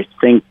come I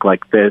think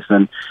like this,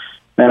 and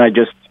then I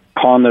just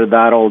ponder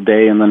that all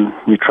day, and then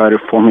we try to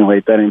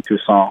formulate that into a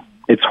song.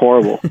 It's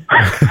horrible.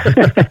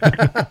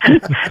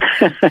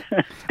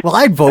 Well,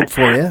 I'd vote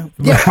for you.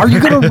 Yeah.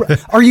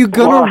 Are you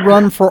gonna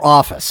run for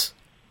office?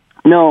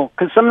 No,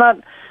 because I'm not.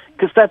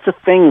 Because that's the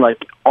thing.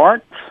 Like,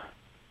 art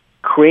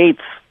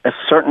creates a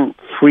certain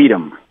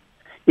freedom.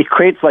 It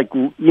creates, like,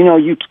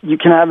 you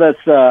can have this.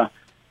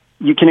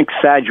 You can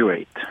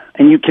exaggerate,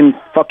 and you can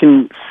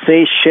fucking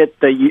say shit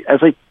that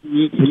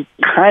you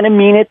kind of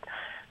mean it,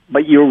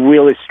 but you're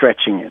really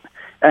stretching it.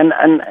 And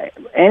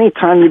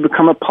anytime you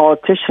become a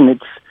politician,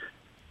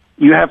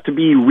 you have to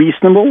be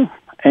reasonable,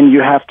 and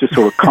you have to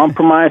sort of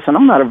compromise. And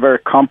I'm not a very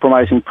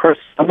compromising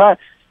person. I'm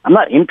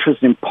not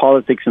interested in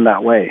politics in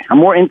that way. I'm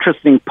more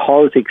interested in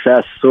politics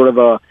as sort of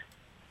an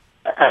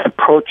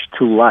approach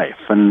to life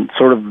and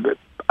sort of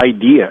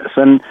ideas.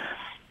 And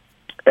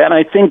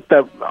I think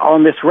that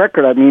on this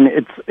record, I mean,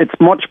 it's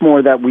much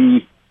more that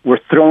we're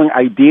throwing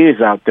ideas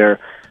out there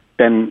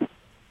than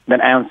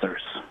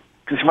answers.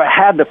 Because if I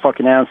had the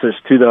fucking answers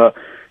to the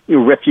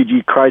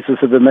refugee crisis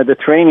of the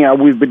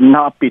Mediterranean, we would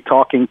not be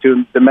talking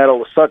to the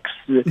Metal Sucks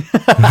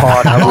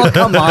pod. I would,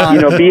 come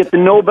on. be at the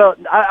Nobel.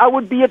 I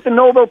would be at the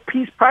Nobel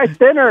Peace Prize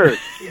dinner,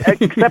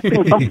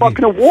 accepting some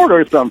fucking award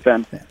or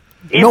something.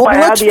 No, but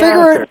let's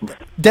figure it,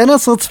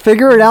 Dennis. Let's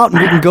figure it out, and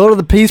we can go to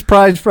the Peace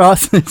Prize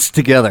process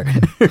together.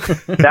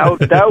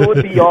 That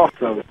would be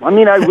awesome. I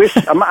mean,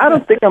 I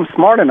don't think I'm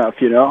smart enough,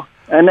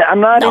 and I'm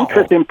not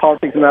interested in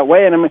politics in that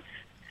way.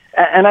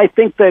 And I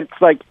think that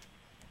it's like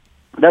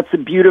that's the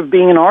beauty of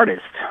being an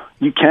artist.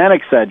 You can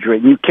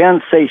exaggerate. You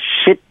can say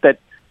shit that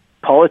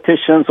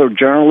politicians or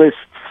journalists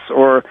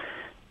or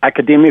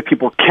academia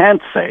people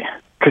can't say.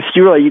 Because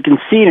you can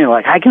see it and you're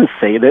like, I can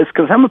say this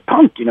because I'm a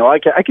punk,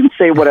 I can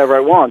say whatever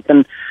I want.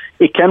 And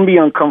it can be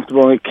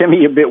uncomfortable, and it can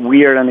be a bit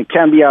weird, and it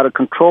can be out of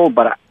control,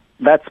 but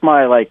that's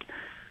my,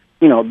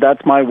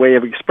 that's my way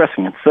of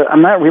expressing it. So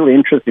I'm not really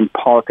interested in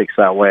politics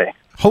that way.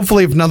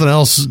 Hopefully, if nothing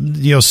else,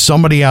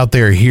 somebody out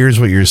there hears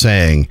what you're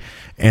saying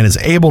and is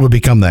able to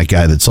become that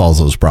guy that solves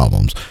those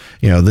problems.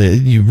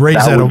 You raise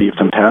that would be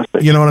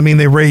fantastic. You know what I mean?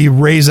 You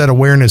raise that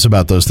awareness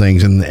about those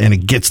things, and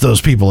it gets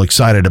those people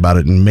excited about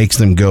it and makes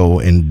them go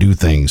and do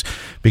things.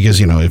 Because,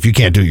 if you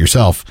can't do it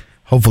yourself,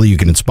 hopefully you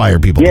can inspire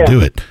people to do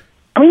it.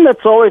 I mean,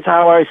 that's always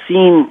how I've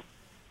seen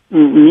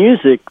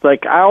music.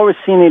 Like, I always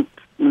seen it,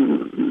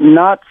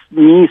 not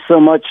me so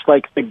much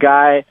like the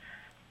guy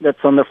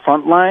that's on the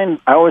front line.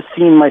 I always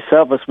seen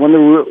myself as when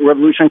the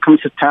revolution comes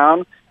to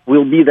town,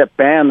 we'll be that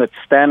band that's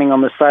standing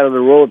on the side of the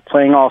road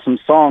playing awesome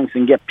songs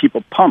and get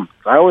people pumped.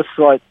 I always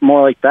saw it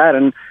more like that.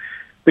 And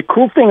the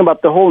cool thing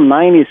about the whole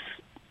 90s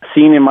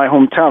scene in my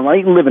hometown,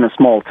 I live in a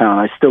small town,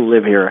 I still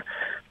live here,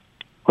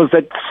 was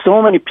that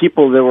so many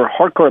people that were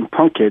hardcore and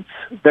punk kids,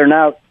 they're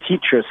now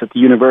teachers at the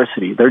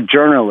university, they're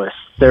journalists,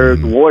 they're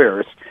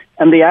lawyers,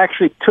 and they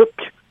actually took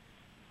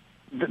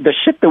the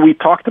shit that we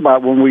talked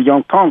about when we were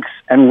young punks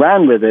and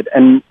ran with it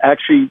and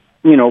actually,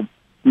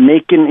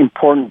 making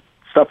important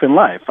stuff in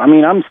life. I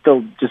mean, I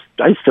still just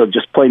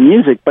play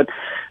music, but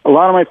a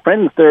lot of my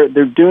friends, they're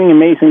doing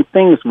amazing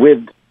things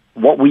with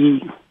what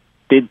we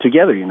did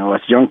together,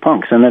 as young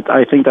punks, and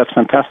I think that's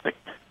fantastic.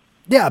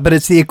 Yeah, but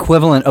it's the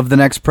equivalent of the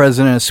next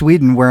president of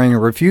Sweden wearing a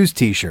Refused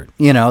T-shirt.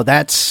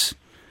 That's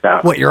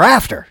what you're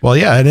after. Well,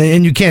 yeah,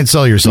 and you can't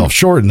sell yourself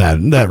short in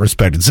that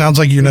respect. It sounds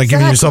like you're not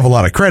giving yourself a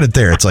lot of credit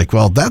there. It's like,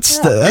 well, that's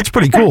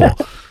pretty cool.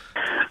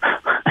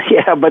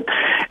 Yeah, but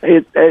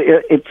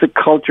it's a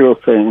cultural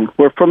thing.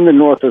 We're from the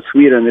north of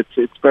Sweden.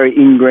 It's very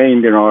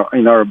ingrained in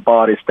our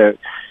bodies that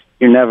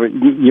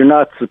you're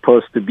not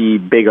supposed to be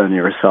big on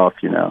yourself.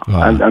 Wow.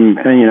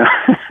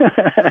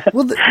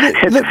 Well,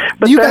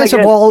 but you guys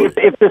have all.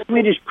 If the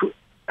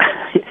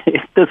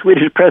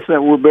Swedish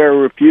president would wear a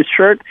Refused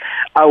shirt,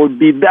 I would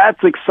be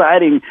that's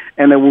exciting,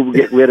 and then we'll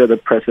get rid of the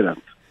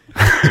president.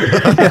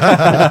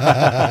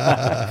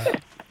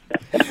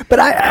 But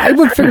I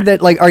would figure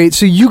that, all right,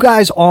 so you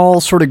guys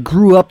all sort of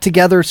grew up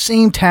together,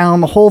 same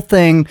town, the whole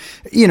thing.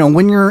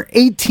 When you're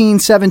 18,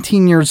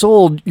 17 years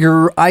old,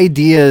 your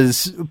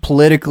ideas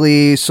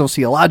politically,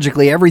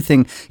 sociologically,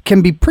 everything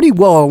can be pretty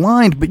well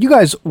aligned, but you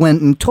guys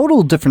went in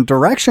total different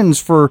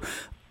directions for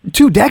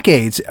 2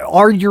 decades.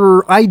 Are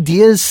your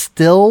ideas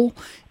still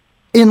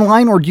in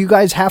line, or do you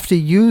guys have to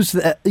use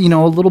a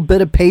little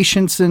bit of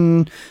patience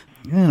and,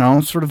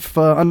 sort of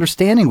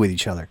understanding with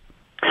each other?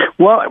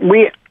 Well,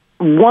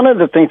 one of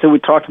the things that we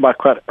talked about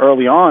quite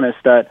early on is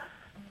that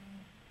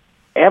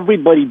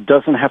everybody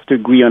doesn't have to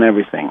agree on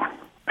everything.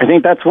 I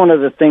think that's one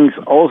of the things,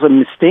 also a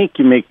mistake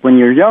you make when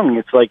you're young.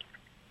 It's like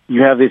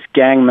you have this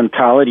gang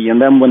mentality,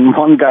 and then when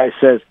one guy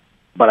says,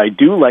 but I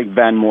do like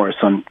Van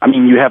Morrison, I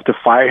mean, you have to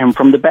fire him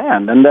from the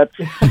band. And that's,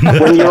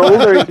 when you're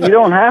older, you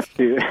don't have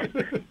to.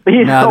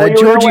 No, that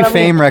Georgie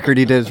Fame record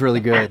he did is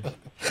really good.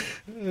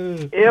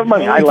 Yeah,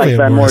 I like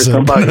Van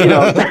Morrison,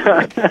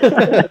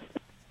 but,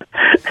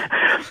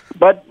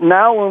 But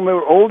now when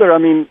we're older, I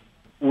mean,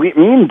 me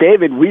and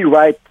David, we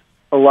write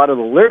a lot of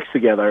the lyrics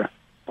together.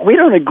 We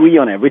don't agree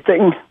on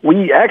everything.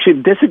 We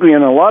actually disagree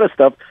on a lot of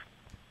stuff,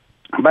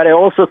 but I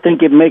also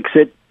think it makes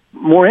it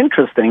more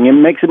interesting. It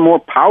makes it more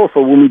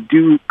powerful when we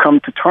do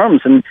come to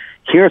terms and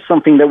hear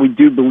something that we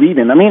do believe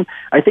in. I mean,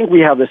 I think we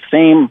have the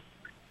same,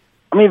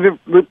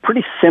 we're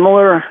pretty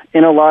similar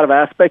in a lot of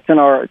aspects in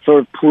our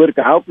sort of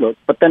political outlook,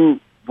 but then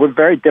we're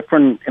very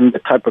different in the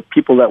type of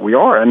people that we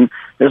are, and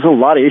there's a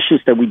lot of issues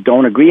that we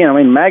don't agree on.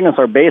 I mean, Magnus,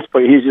 our bass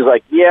player, he's just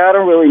like, yeah, I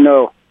don't really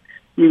know.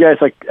 You guys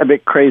like a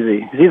bit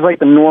crazy. He's like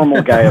the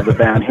normal guy of the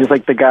band. He's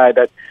like the guy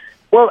that,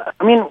 well,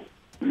 I mean,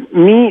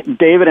 me,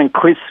 David, and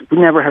Chris, we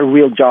never had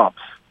real jobs.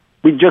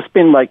 We've just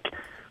been like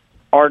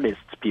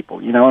artists people,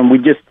 and we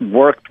just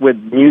worked with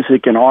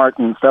music and art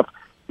and stuff.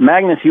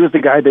 Magnus, he was the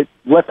guy that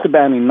left the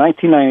band in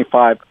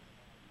 1995,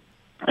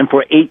 and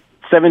for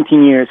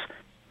 17 years,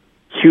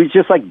 he was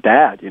just like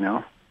dad,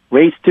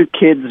 raised 2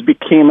 kids,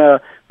 became a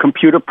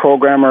computer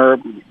programmer,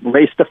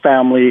 raised a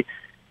family,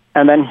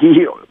 and then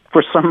he,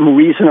 for some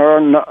reason or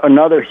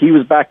another, he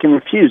was back in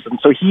Refused. And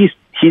so he's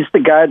the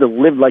guy that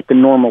lived like the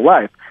normal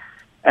life.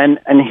 And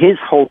his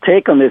whole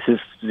take on this is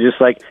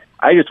just like,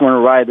 I just want to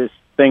ride this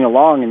thing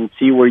along and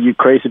see where you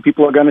crazy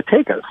people are going to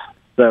take us.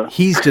 So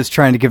he's just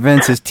trying to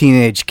convince his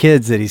teenage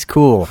kids that he's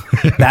cool.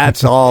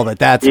 That's all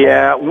that's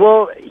yeah, all.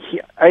 Well,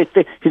 I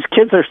think his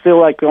kids are still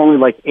like only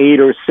like 8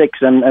 or 6,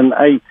 and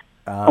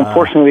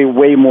unfortunately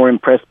way more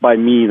impressed by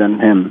me than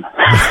him.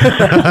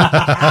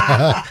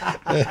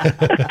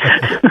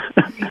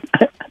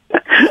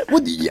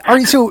 Well,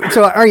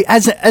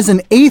 as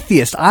an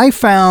atheist, I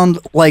found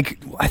I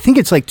think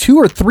it's 2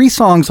 or 3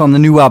 songs on the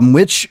new album,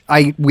 which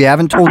we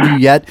haven't told you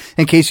yet,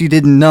 in case you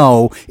didn't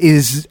know,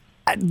 is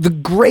the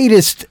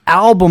greatest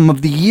album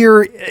of the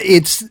year.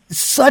 It's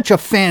such a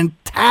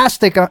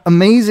fantastic,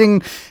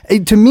 amazing.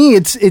 To me,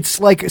 it's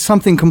like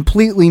something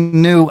completely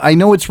new. I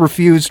know it's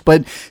refused,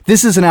 but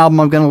this is an album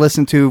I'm going to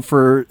listen to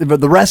for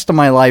the rest of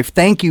my life.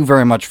 Thank you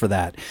very much for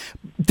that.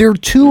 There are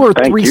 2 or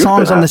 3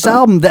 songs on this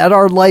album that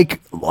are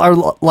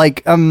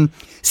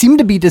seem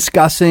to be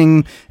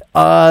discussing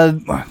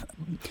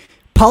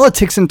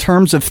politics in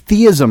terms of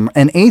theism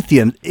and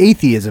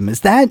atheism. Is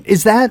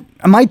that?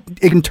 Am I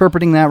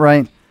interpreting that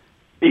right?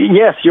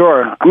 Yes, you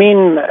are. I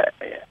mean,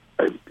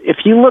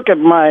 if you look at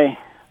my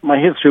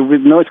history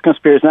with Noise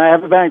Conspiracy, and I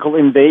have a band called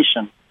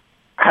Invasion,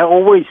 I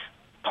always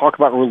talk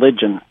about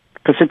religion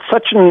because it's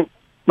such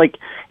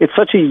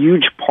a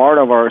huge part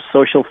of our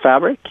social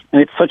fabric,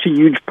 and it's such a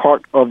huge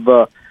part of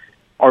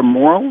our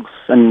morals,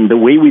 and the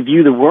way we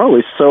view the world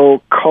is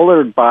so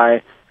colored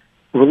by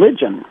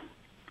religion.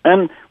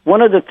 And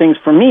one of the things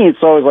for me,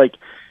 it's always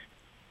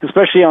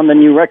especially on the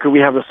new record, we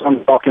have a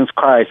song, Dawkins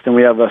Christ, and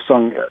we have a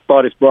song,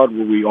 Thought is Blood,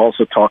 where we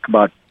also talk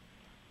about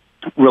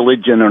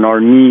religion and our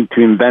need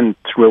to invent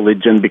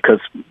religion because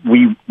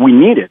we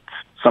need it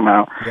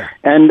somehow. Yeah.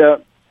 And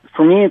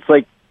for me,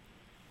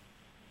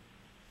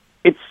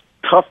 it's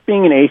tough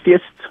being an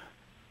atheist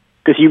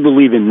because you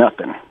believe in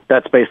nothing.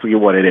 That's basically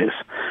what it is.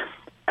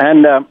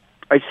 And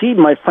I see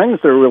my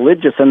friends that are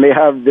religious, and they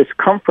have this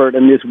comfort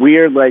and this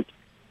weird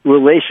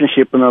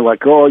relationship, and they're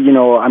like, oh,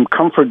 I'm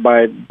comforted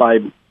by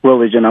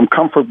religion. I'm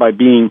comforted by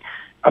being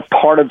a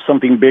part of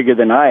something bigger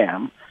than I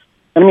am.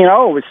 And I mean, I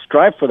always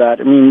strive for that.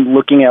 I mean,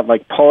 looking at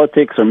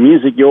politics or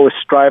music, you always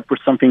strive for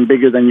something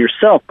bigger than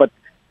yourself. But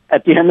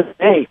at the end of the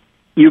day,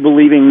 you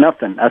believe in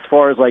nothing. As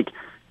far as when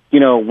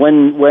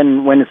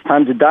it's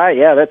time to die,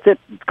 yeah, that's it.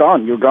 It's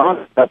gone. You're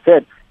gone. That's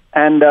it.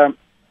 And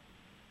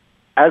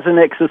as an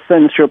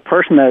existential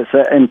person, as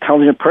an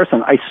intelligent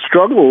person, I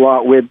struggle a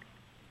lot with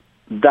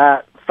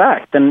that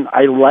fact, and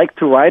I like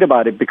to write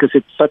about it because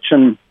it's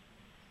an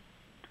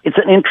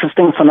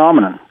interesting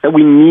phenomenon that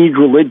we need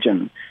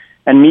religion.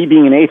 And me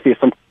being an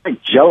atheist, I'm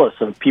quite jealous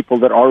of people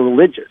that are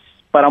religious.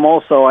 But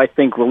I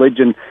think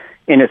religion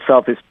in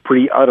itself is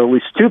pretty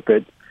utterly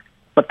stupid.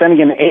 But then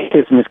again,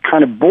 atheism is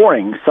kind of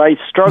boring, so I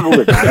struggle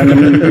with it. And I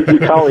mean, you can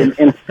tell.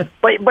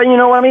 But you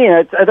know what I mean?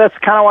 That's kind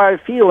of how I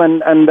feel,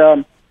 and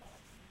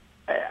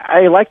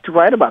I like to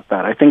write about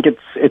that. I think it's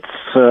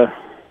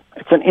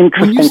an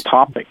interesting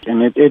topic,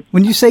 and it.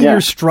 When you say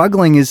you're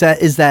struggling, is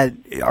that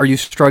are you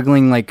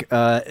struggling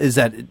is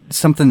that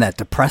something that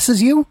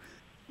depresses you?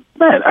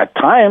 At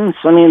times.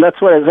 I mean,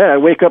 that's what I said. I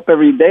wake up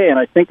every day and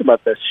I think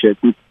about this shit.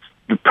 It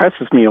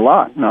depresses me a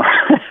lot. No,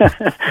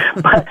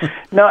 but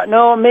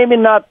no, maybe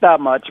not that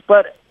much.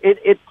 But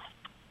it's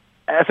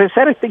as I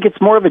said, I think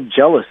it's more of a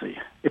jealousy.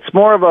 It's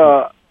more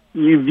of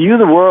you view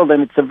the world,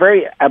 and it's a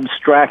very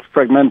abstract,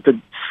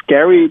 fragmented,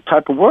 scary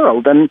type of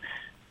world, and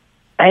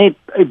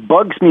it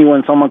bugs me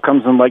when someone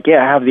comes and I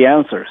have the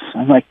answers.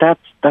 I'm like,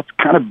 that's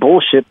kind of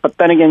bullshit. But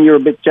then again, you're a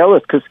bit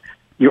jealous because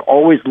you're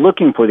always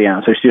looking for the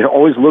answers. You're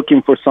always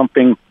looking for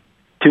something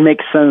to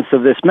make sense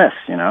of this mess,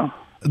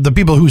 The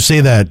people who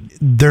say that,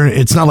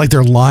 it's not like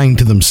they're lying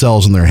to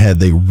themselves in their head.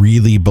 They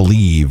really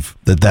believe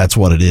that that's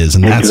what it is.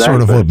 And that's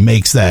sort of what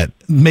makes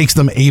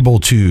them able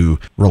to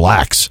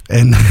relax.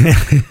 And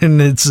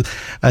it's...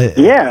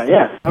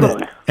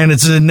 totally. And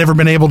it's never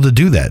been able to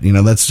do that.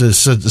 That's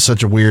just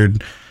such a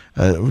weird...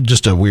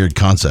 just a weird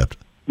concept.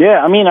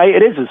 Yeah, I mean,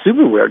 it is a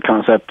super weird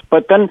concept.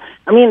 But then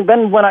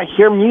when I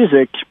hear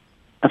music,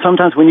 and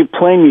sometimes when you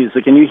play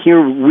music and you hear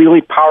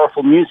really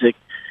powerful music,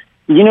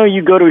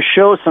 you go to a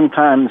show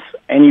sometimes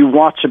and you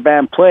watch a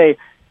band play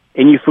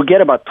and you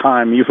forget about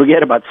time, you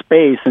forget about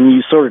space, and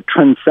you sort of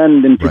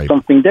transcend into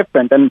something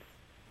different. And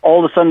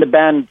all of a sudden the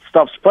band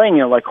stops playing.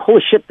 You're like,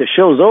 holy shit, the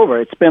show's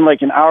over. It's been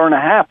an hour and a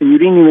half and you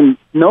didn't even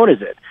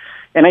notice it.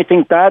 And I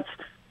think that's,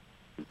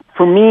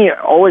 for me,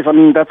 always,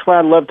 that's why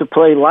I love to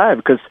play live,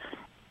 because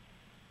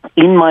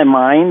in my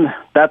mind,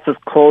 that's as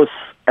close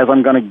as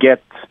I'm going to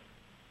get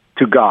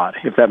to God,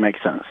 if that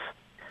makes sense.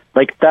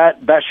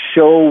 That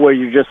show where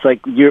you're just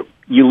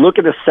you look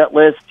at the set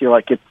list, you're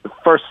like, it's the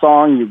first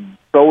song, you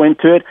go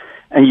into it,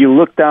 and you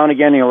look down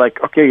again, and you're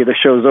like, okay, the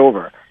show's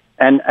over.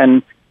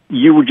 And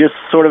you were just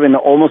sort of in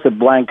almost a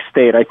blank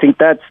state. I think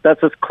that's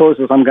as close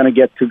as I'm going to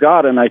get to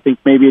God, and I think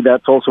maybe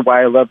that's also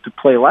why I love to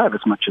play live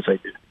as much as I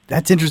do.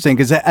 That's interesting,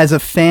 because as a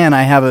fan,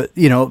 I have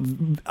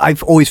I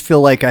always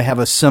feel like I have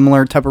a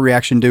similar type of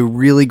reaction to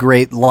really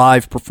great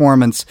live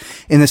performance,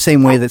 in the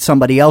same way that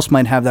somebody else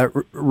might have that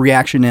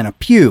reaction in a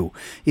pew,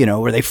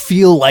 where they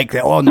feel like,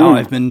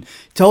 I've been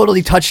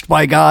totally touched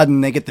by God,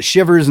 and they get the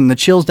shivers and the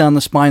chills down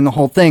the spine, the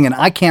whole thing. And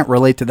I can't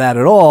relate to that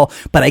at all,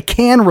 but I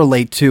can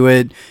relate to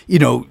it,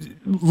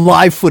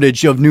 live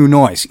footage of New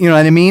Noise. You know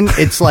what I mean?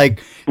 It's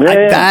like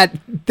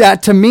that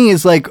to me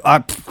is like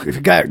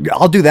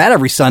I'll do that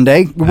every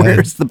Sunday.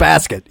 Where's the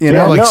basket? You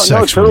know, like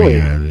sex for me,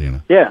 you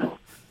know. Yeah.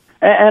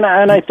 And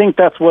I think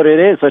that's what it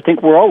is. I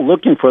think we're all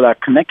looking for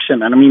that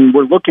connection. And I mean,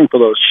 we're looking for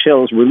those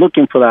chills. We're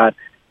looking for that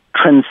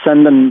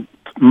transcendent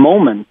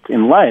moment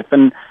in life.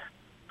 And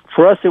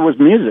for us, it was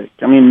music.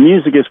 I mean,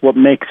 music is what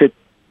makes it,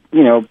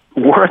 you know,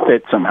 worth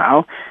it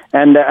somehow.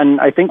 And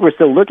I think we're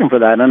still looking for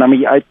that. And I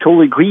mean, I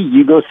totally agree.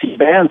 You go see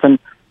bands and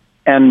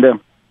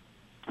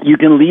you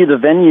can leave the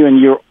venue and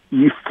you're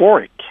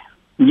euphoric.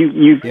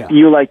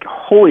 You're like,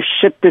 holy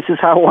shit, this is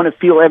how I want to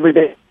feel every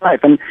day of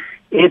life. And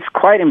it's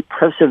quite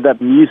impressive that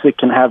music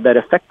can have that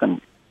effect on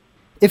you.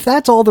 If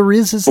that's all there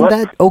is, isn't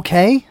that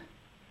okay?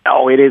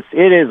 Oh, it is.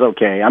 It is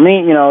okay. I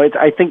mean, you know,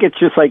 I think it's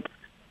just like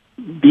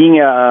being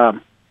a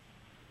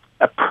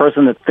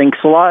person that thinks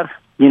a lot.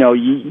 You know,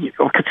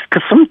 because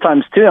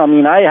sometimes too. I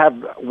mean, I have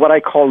what I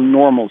call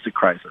normalcy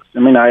crisis. I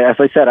mean, as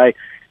I said,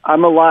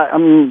 I'm a lot. I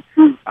mean,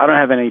 I don't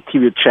have any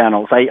TV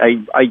channels.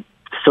 I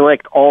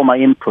select all my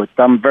input.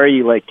 I'm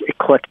very like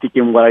eclectic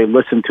in what I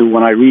listen to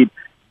when I read.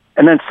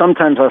 And then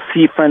sometimes I'll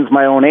see friends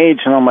my own age,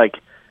 and I'm like,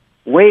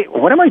 wait,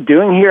 what am I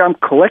doing here? I'm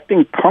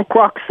collecting punk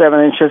rock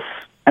 7-inches,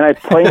 and I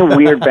play in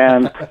weird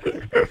bands.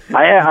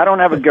 I don't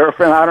have a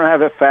girlfriend. I don't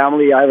have a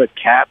family. I have a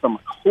cat. I'm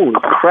like, holy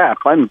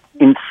crap, I'm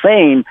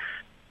insane.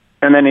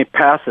 And then it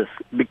passes,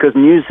 because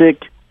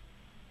music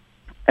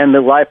and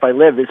the life I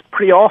live is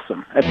pretty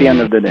awesome at the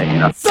end of the day. You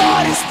know?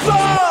 Thought is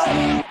blood.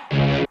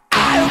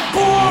 I am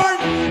born.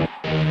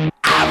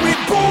 I'm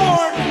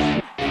reborn.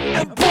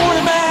 I'm born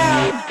a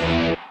man.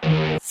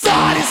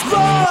 Thought is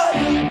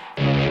blood.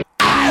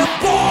 I am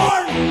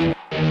born.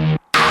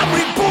 I'm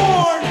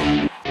reborn.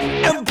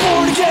 I'm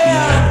born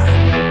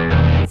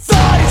again.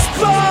 Thought is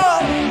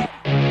blood.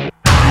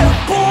 I am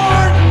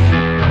born.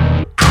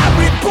 I'm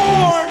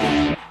reborn.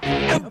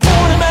 I'm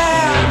born a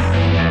man.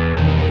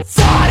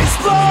 Thought is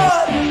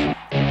blood.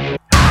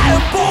 I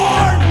am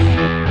born.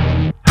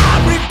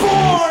 I'm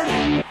reborn.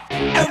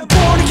 I'm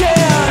born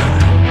again.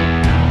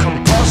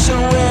 Compulsion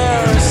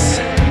wears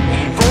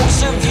evokes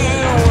a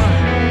view.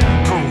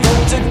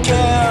 Provoked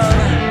again.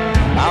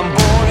 I'm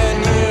born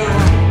anew.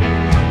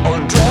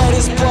 All dread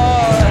is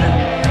blood.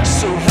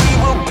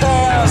 Cerebral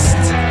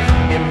past.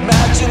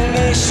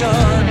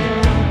 Imagination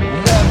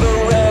never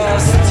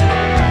rest.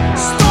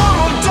 Storm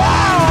of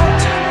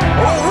doubt.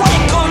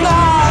 Awake all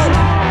night.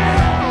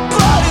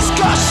 Blood is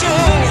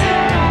gushing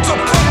to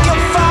pick a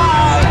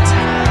fight.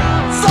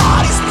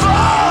 Thought is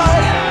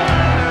blood.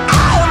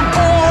 I am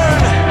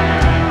born.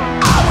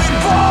 I'm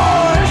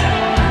reborn.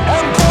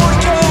 I'm born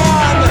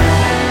again.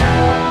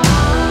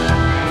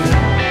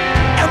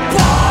 I'm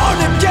born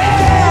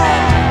again.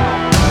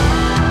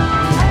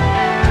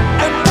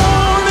 I'm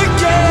born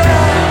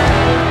again.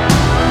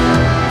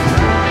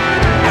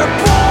 I'm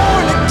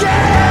born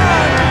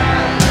again.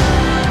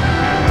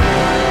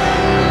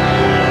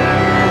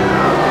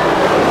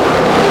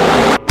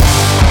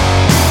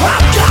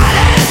 I've got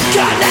it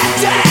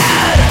connected.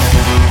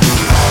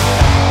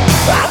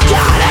 I've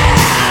got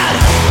it.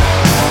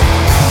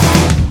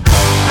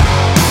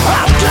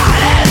 I've got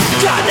it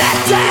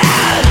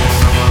connected.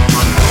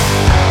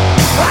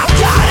 I've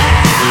got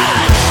it.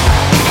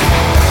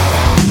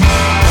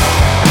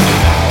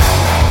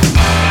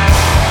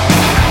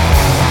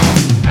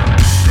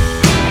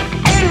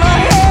 In my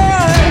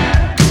hand,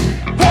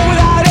 one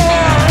without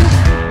end.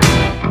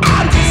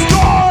 I'm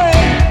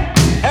destroyed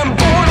and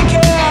born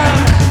again.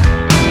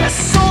 A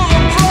soul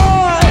of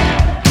blood,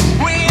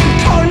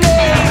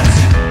 reincarnate.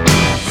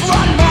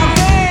 Flood my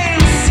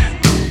veins,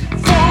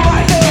 fill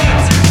my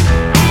hate.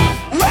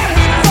 When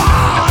we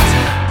thought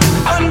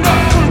under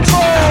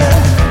control,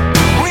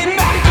 we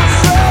make the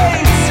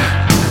traits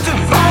to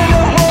find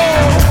a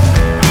hole.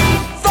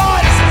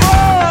 Thought is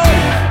blood.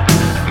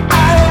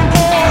 I am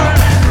born.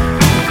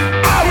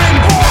 I'm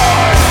reborn.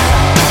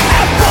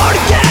 I'm born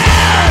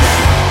again.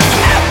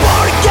 I'm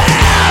born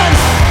again.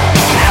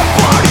 I'm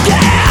born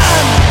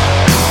again.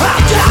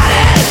 I've got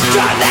it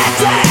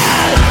connected.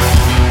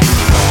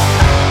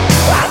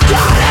 I've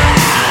got it.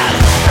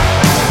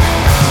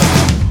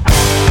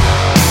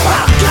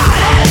 I've got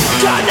it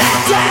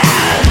connected.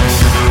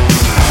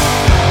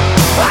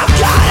 I've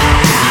got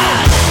it.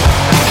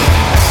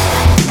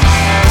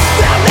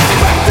 They'll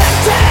never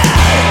fix it.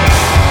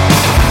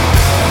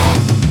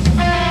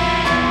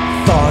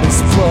 Thought is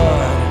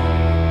blood.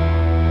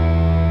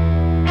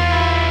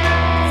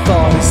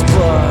 Thought is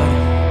blood.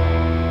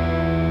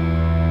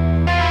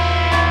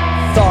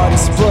 Thought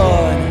is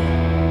blood.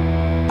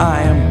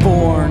 I am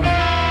born.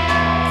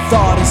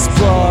 Thought is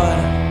blood.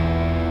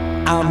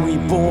 I'm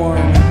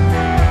reborn.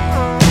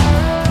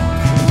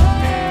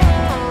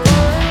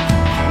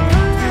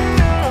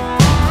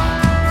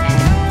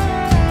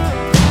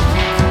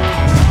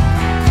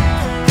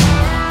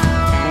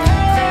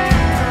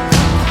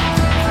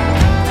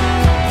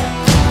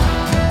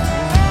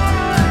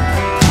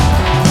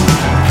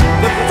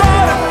 The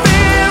thought of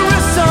fear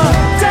is a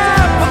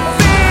type of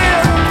fear.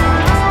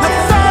 The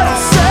thought of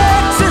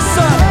sex is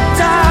a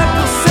type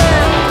of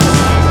sin.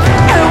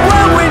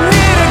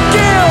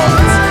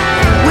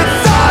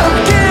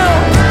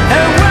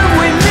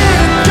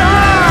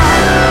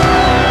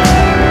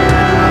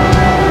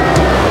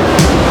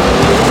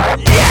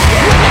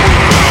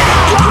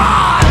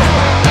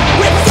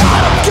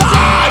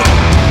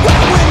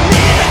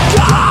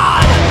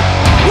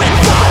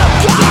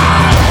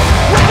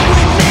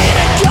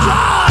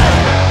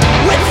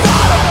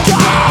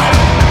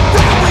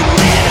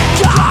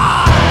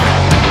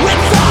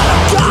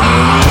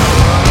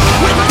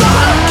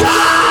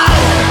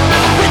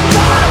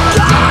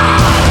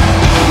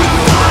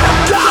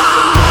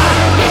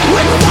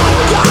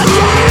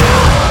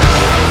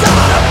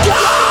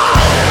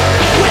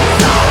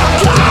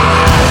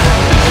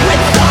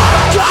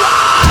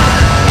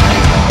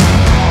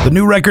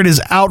 new record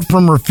is out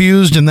from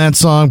Refused, and that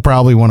song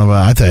probably one of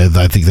I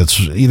think that's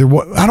either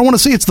I don't want to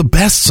say it's the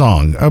best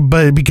song,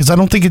 but because I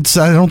don't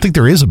think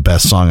there is a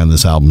best song on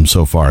this album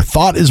so far.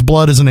 Thought is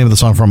Blood is the name of the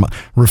song from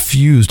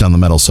Refused on the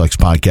Metal Sucks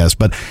podcast,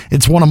 but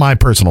it's one of my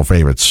personal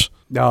favorites.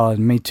 Oh,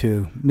 me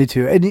too.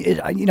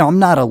 And I'm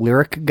not a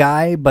lyric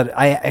guy, but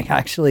I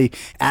actually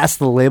asked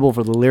the label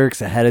for the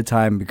lyrics ahead of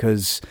time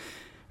because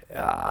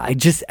you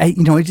just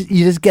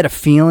get a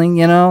feeling,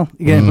 when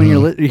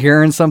you're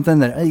hearing something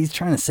that he's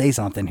trying to say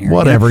something here.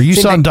 Whatever. You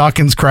saw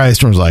Dawkins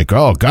Christ and was like,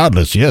 "Oh,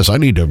 godless, yes, I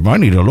need to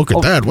look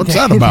at that. What's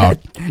that about?"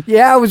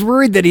 I was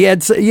worried that he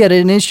had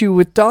an issue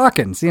with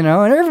Dawkins, and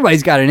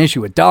everybody's got an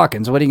issue with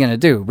Dawkins. What are you going to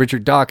do?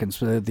 Richard Dawkins,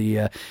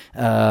 the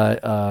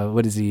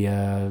what is he,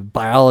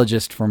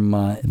 biologist from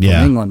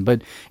England,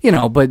 but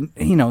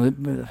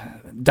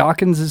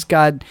Dawkins has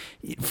got,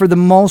 for the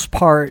most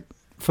part,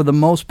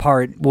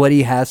 what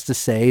he has to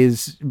say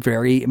is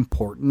very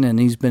important, and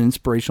he's been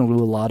inspirational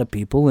to a lot of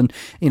people. And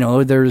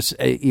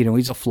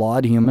he's a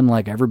flawed human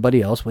like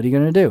everybody else. What are you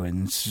going to do?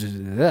 And it's,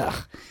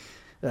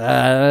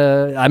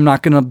 I'm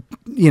not going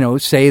to,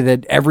 say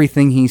that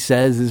everything he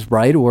says is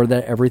right or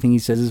that everything he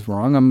says is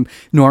wrong.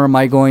 Nor am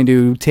I going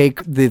to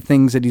take the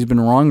things that he's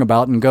been wrong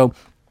about and go,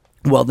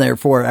 well,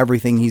 therefore,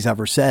 everything he's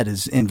ever said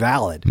is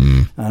invalid.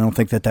 I don't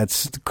think that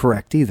that's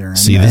correct either.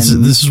 See, this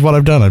is what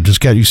I've done. I've just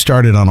got you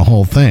started on a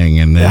whole thing,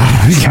 and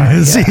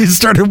you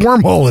started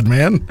wormholing,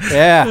 man.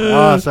 Yeah.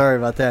 Oh, sorry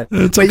about that.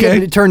 It's okay.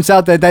 But it turns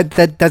out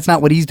that's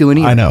not what he's doing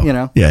either. I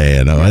know.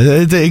 Yeah. No.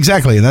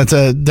 Exactly, and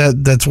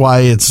that's why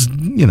it's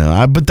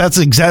but that's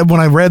exactly when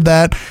I read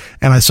that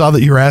and I saw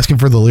that you were asking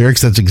for the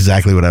lyrics. That's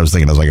exactly what I was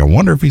thinking. I was like, I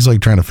wonder if he's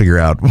like trying to figure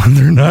out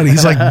whether or not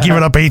he's like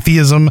giving up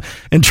atheism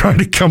and trying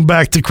to come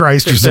back to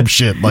Christ or some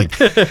shit. Like,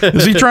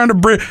 is he trying to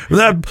bring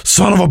that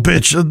son of a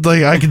bitch?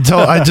 Like, I can tell.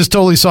 I just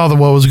totally saw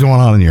what was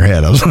going on in your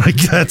head. I was like,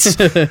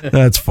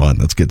 that's fun.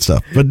 That's good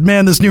stuff. But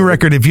man, this new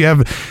record, if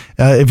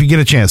you get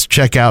a chance,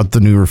 check out the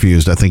new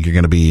Refused. I think you're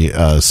going to be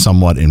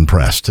somewhat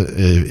impressed.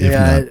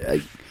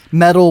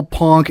 Metal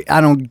punk,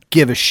 I don't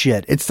give a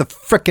shit. It's the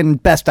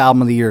frickin' best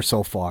album of the year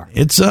so far.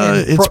 It's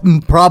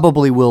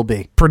probably will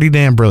be pretty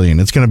damn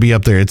brilliant. It's going to be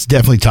up there. It's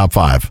definitely top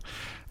 5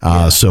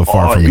 so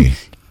far for me.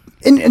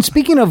 And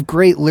speaking of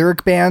great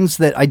lyric bands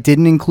that I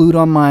didn't include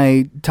on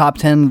my top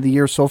 10 of the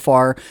year so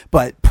far,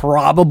 but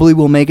probably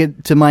will make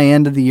it to my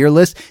end of the year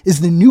list, is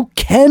the new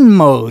Ken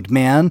Mode,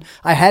 man.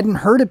 I hadn't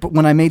heard it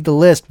when I made the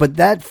list, but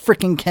that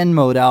freaking Ken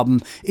Mode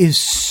album is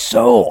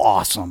so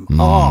awesome.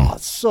 Oh,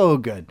 so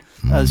good.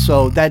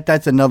 So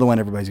that's another one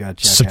everybody's got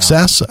to check out.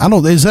 Success? I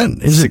don't know. Is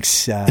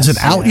it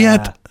out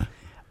yet?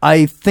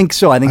 I think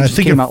so. I think it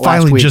came out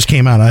finally last week. Just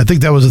came out. I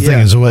think that was the thing,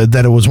 is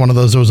that it was one of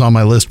those that was on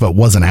my list but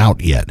wasn't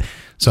out yet.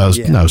 So I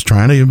was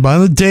trying to, by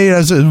the day,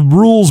 I said,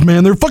 rules,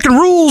 man. They're fucking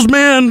rules,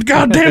 man.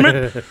 God damn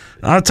it.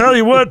 I'll tell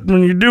you what,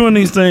 when you're doing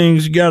these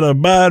things, you got to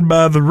abide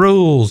by the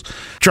rules.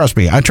 Trust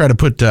me, I try to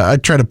put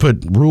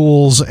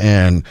rules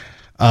and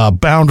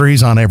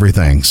boundaries on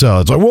everything. So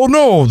it's like, well,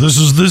 no, this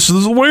is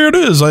the way it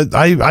is.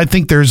 I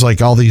think there's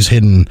like all these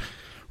hidden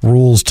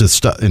rules to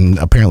stuff, and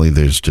apparently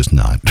there's just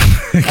not.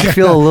 I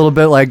feel a little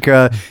bit like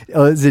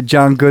is it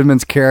John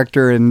Goodman's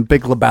character in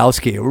Big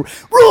Lebowski?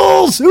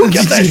 Rules! Who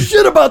gives that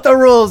shit about the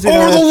rules?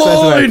 Over the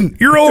line!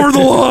 You're over the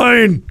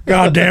line!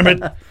 God damn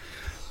it!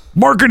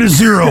 Market is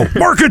 0.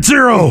 Market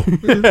 0.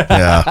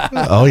 Yeah.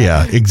 Oh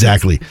yeah.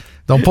 Exactly.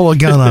 Don't pull a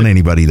gun on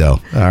anybody, though.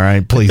 All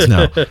right, please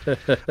no.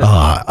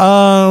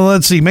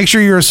 Let's see. Make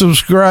sure you're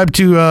subscribed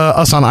to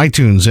us on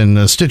iTunes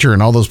and Stitcher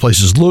and all those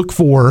places. Look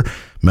for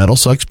Metal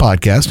Sucks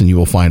Podcast, and you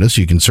will find us.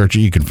 You can search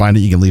it. You can find it.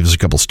 You can leave us a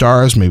couple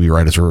stars. Maybe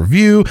write us a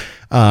review.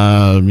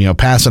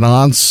 Pass it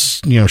on.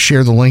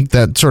 Share the link.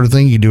 That sort of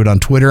thing. You can do it on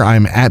Twitter.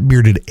 I'm at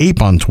Bearded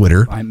Ape on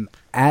Twitter. I'm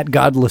at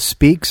Godless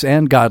Speaks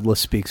and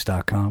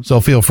godlessspeaks.com. So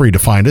feel free to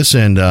find us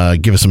and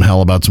give us some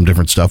hell about some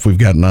different stuff. We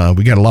got a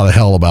lot of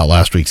hell about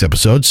last week's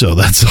episode, so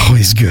that's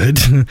always good.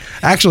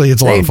 Actually,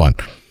 it's a lot of fun.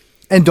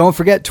 And don't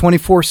forget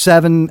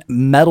 24/7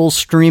 metal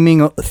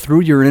streaming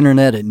through your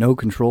internet at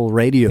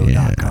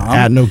nocontrolradio.com.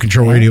 At No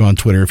Control Radio on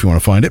Twitter if you want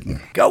to find it. There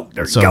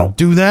you go.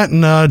 Do that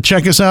and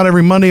check us out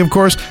every Monday, of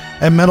course,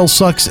 at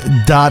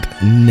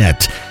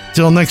metalsucks.net.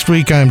 Till next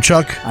week, I'm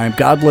Chuck. I'm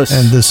Godless.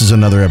 And this is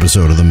another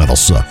episode of the Metal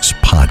Sucks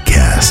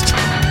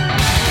Podcast.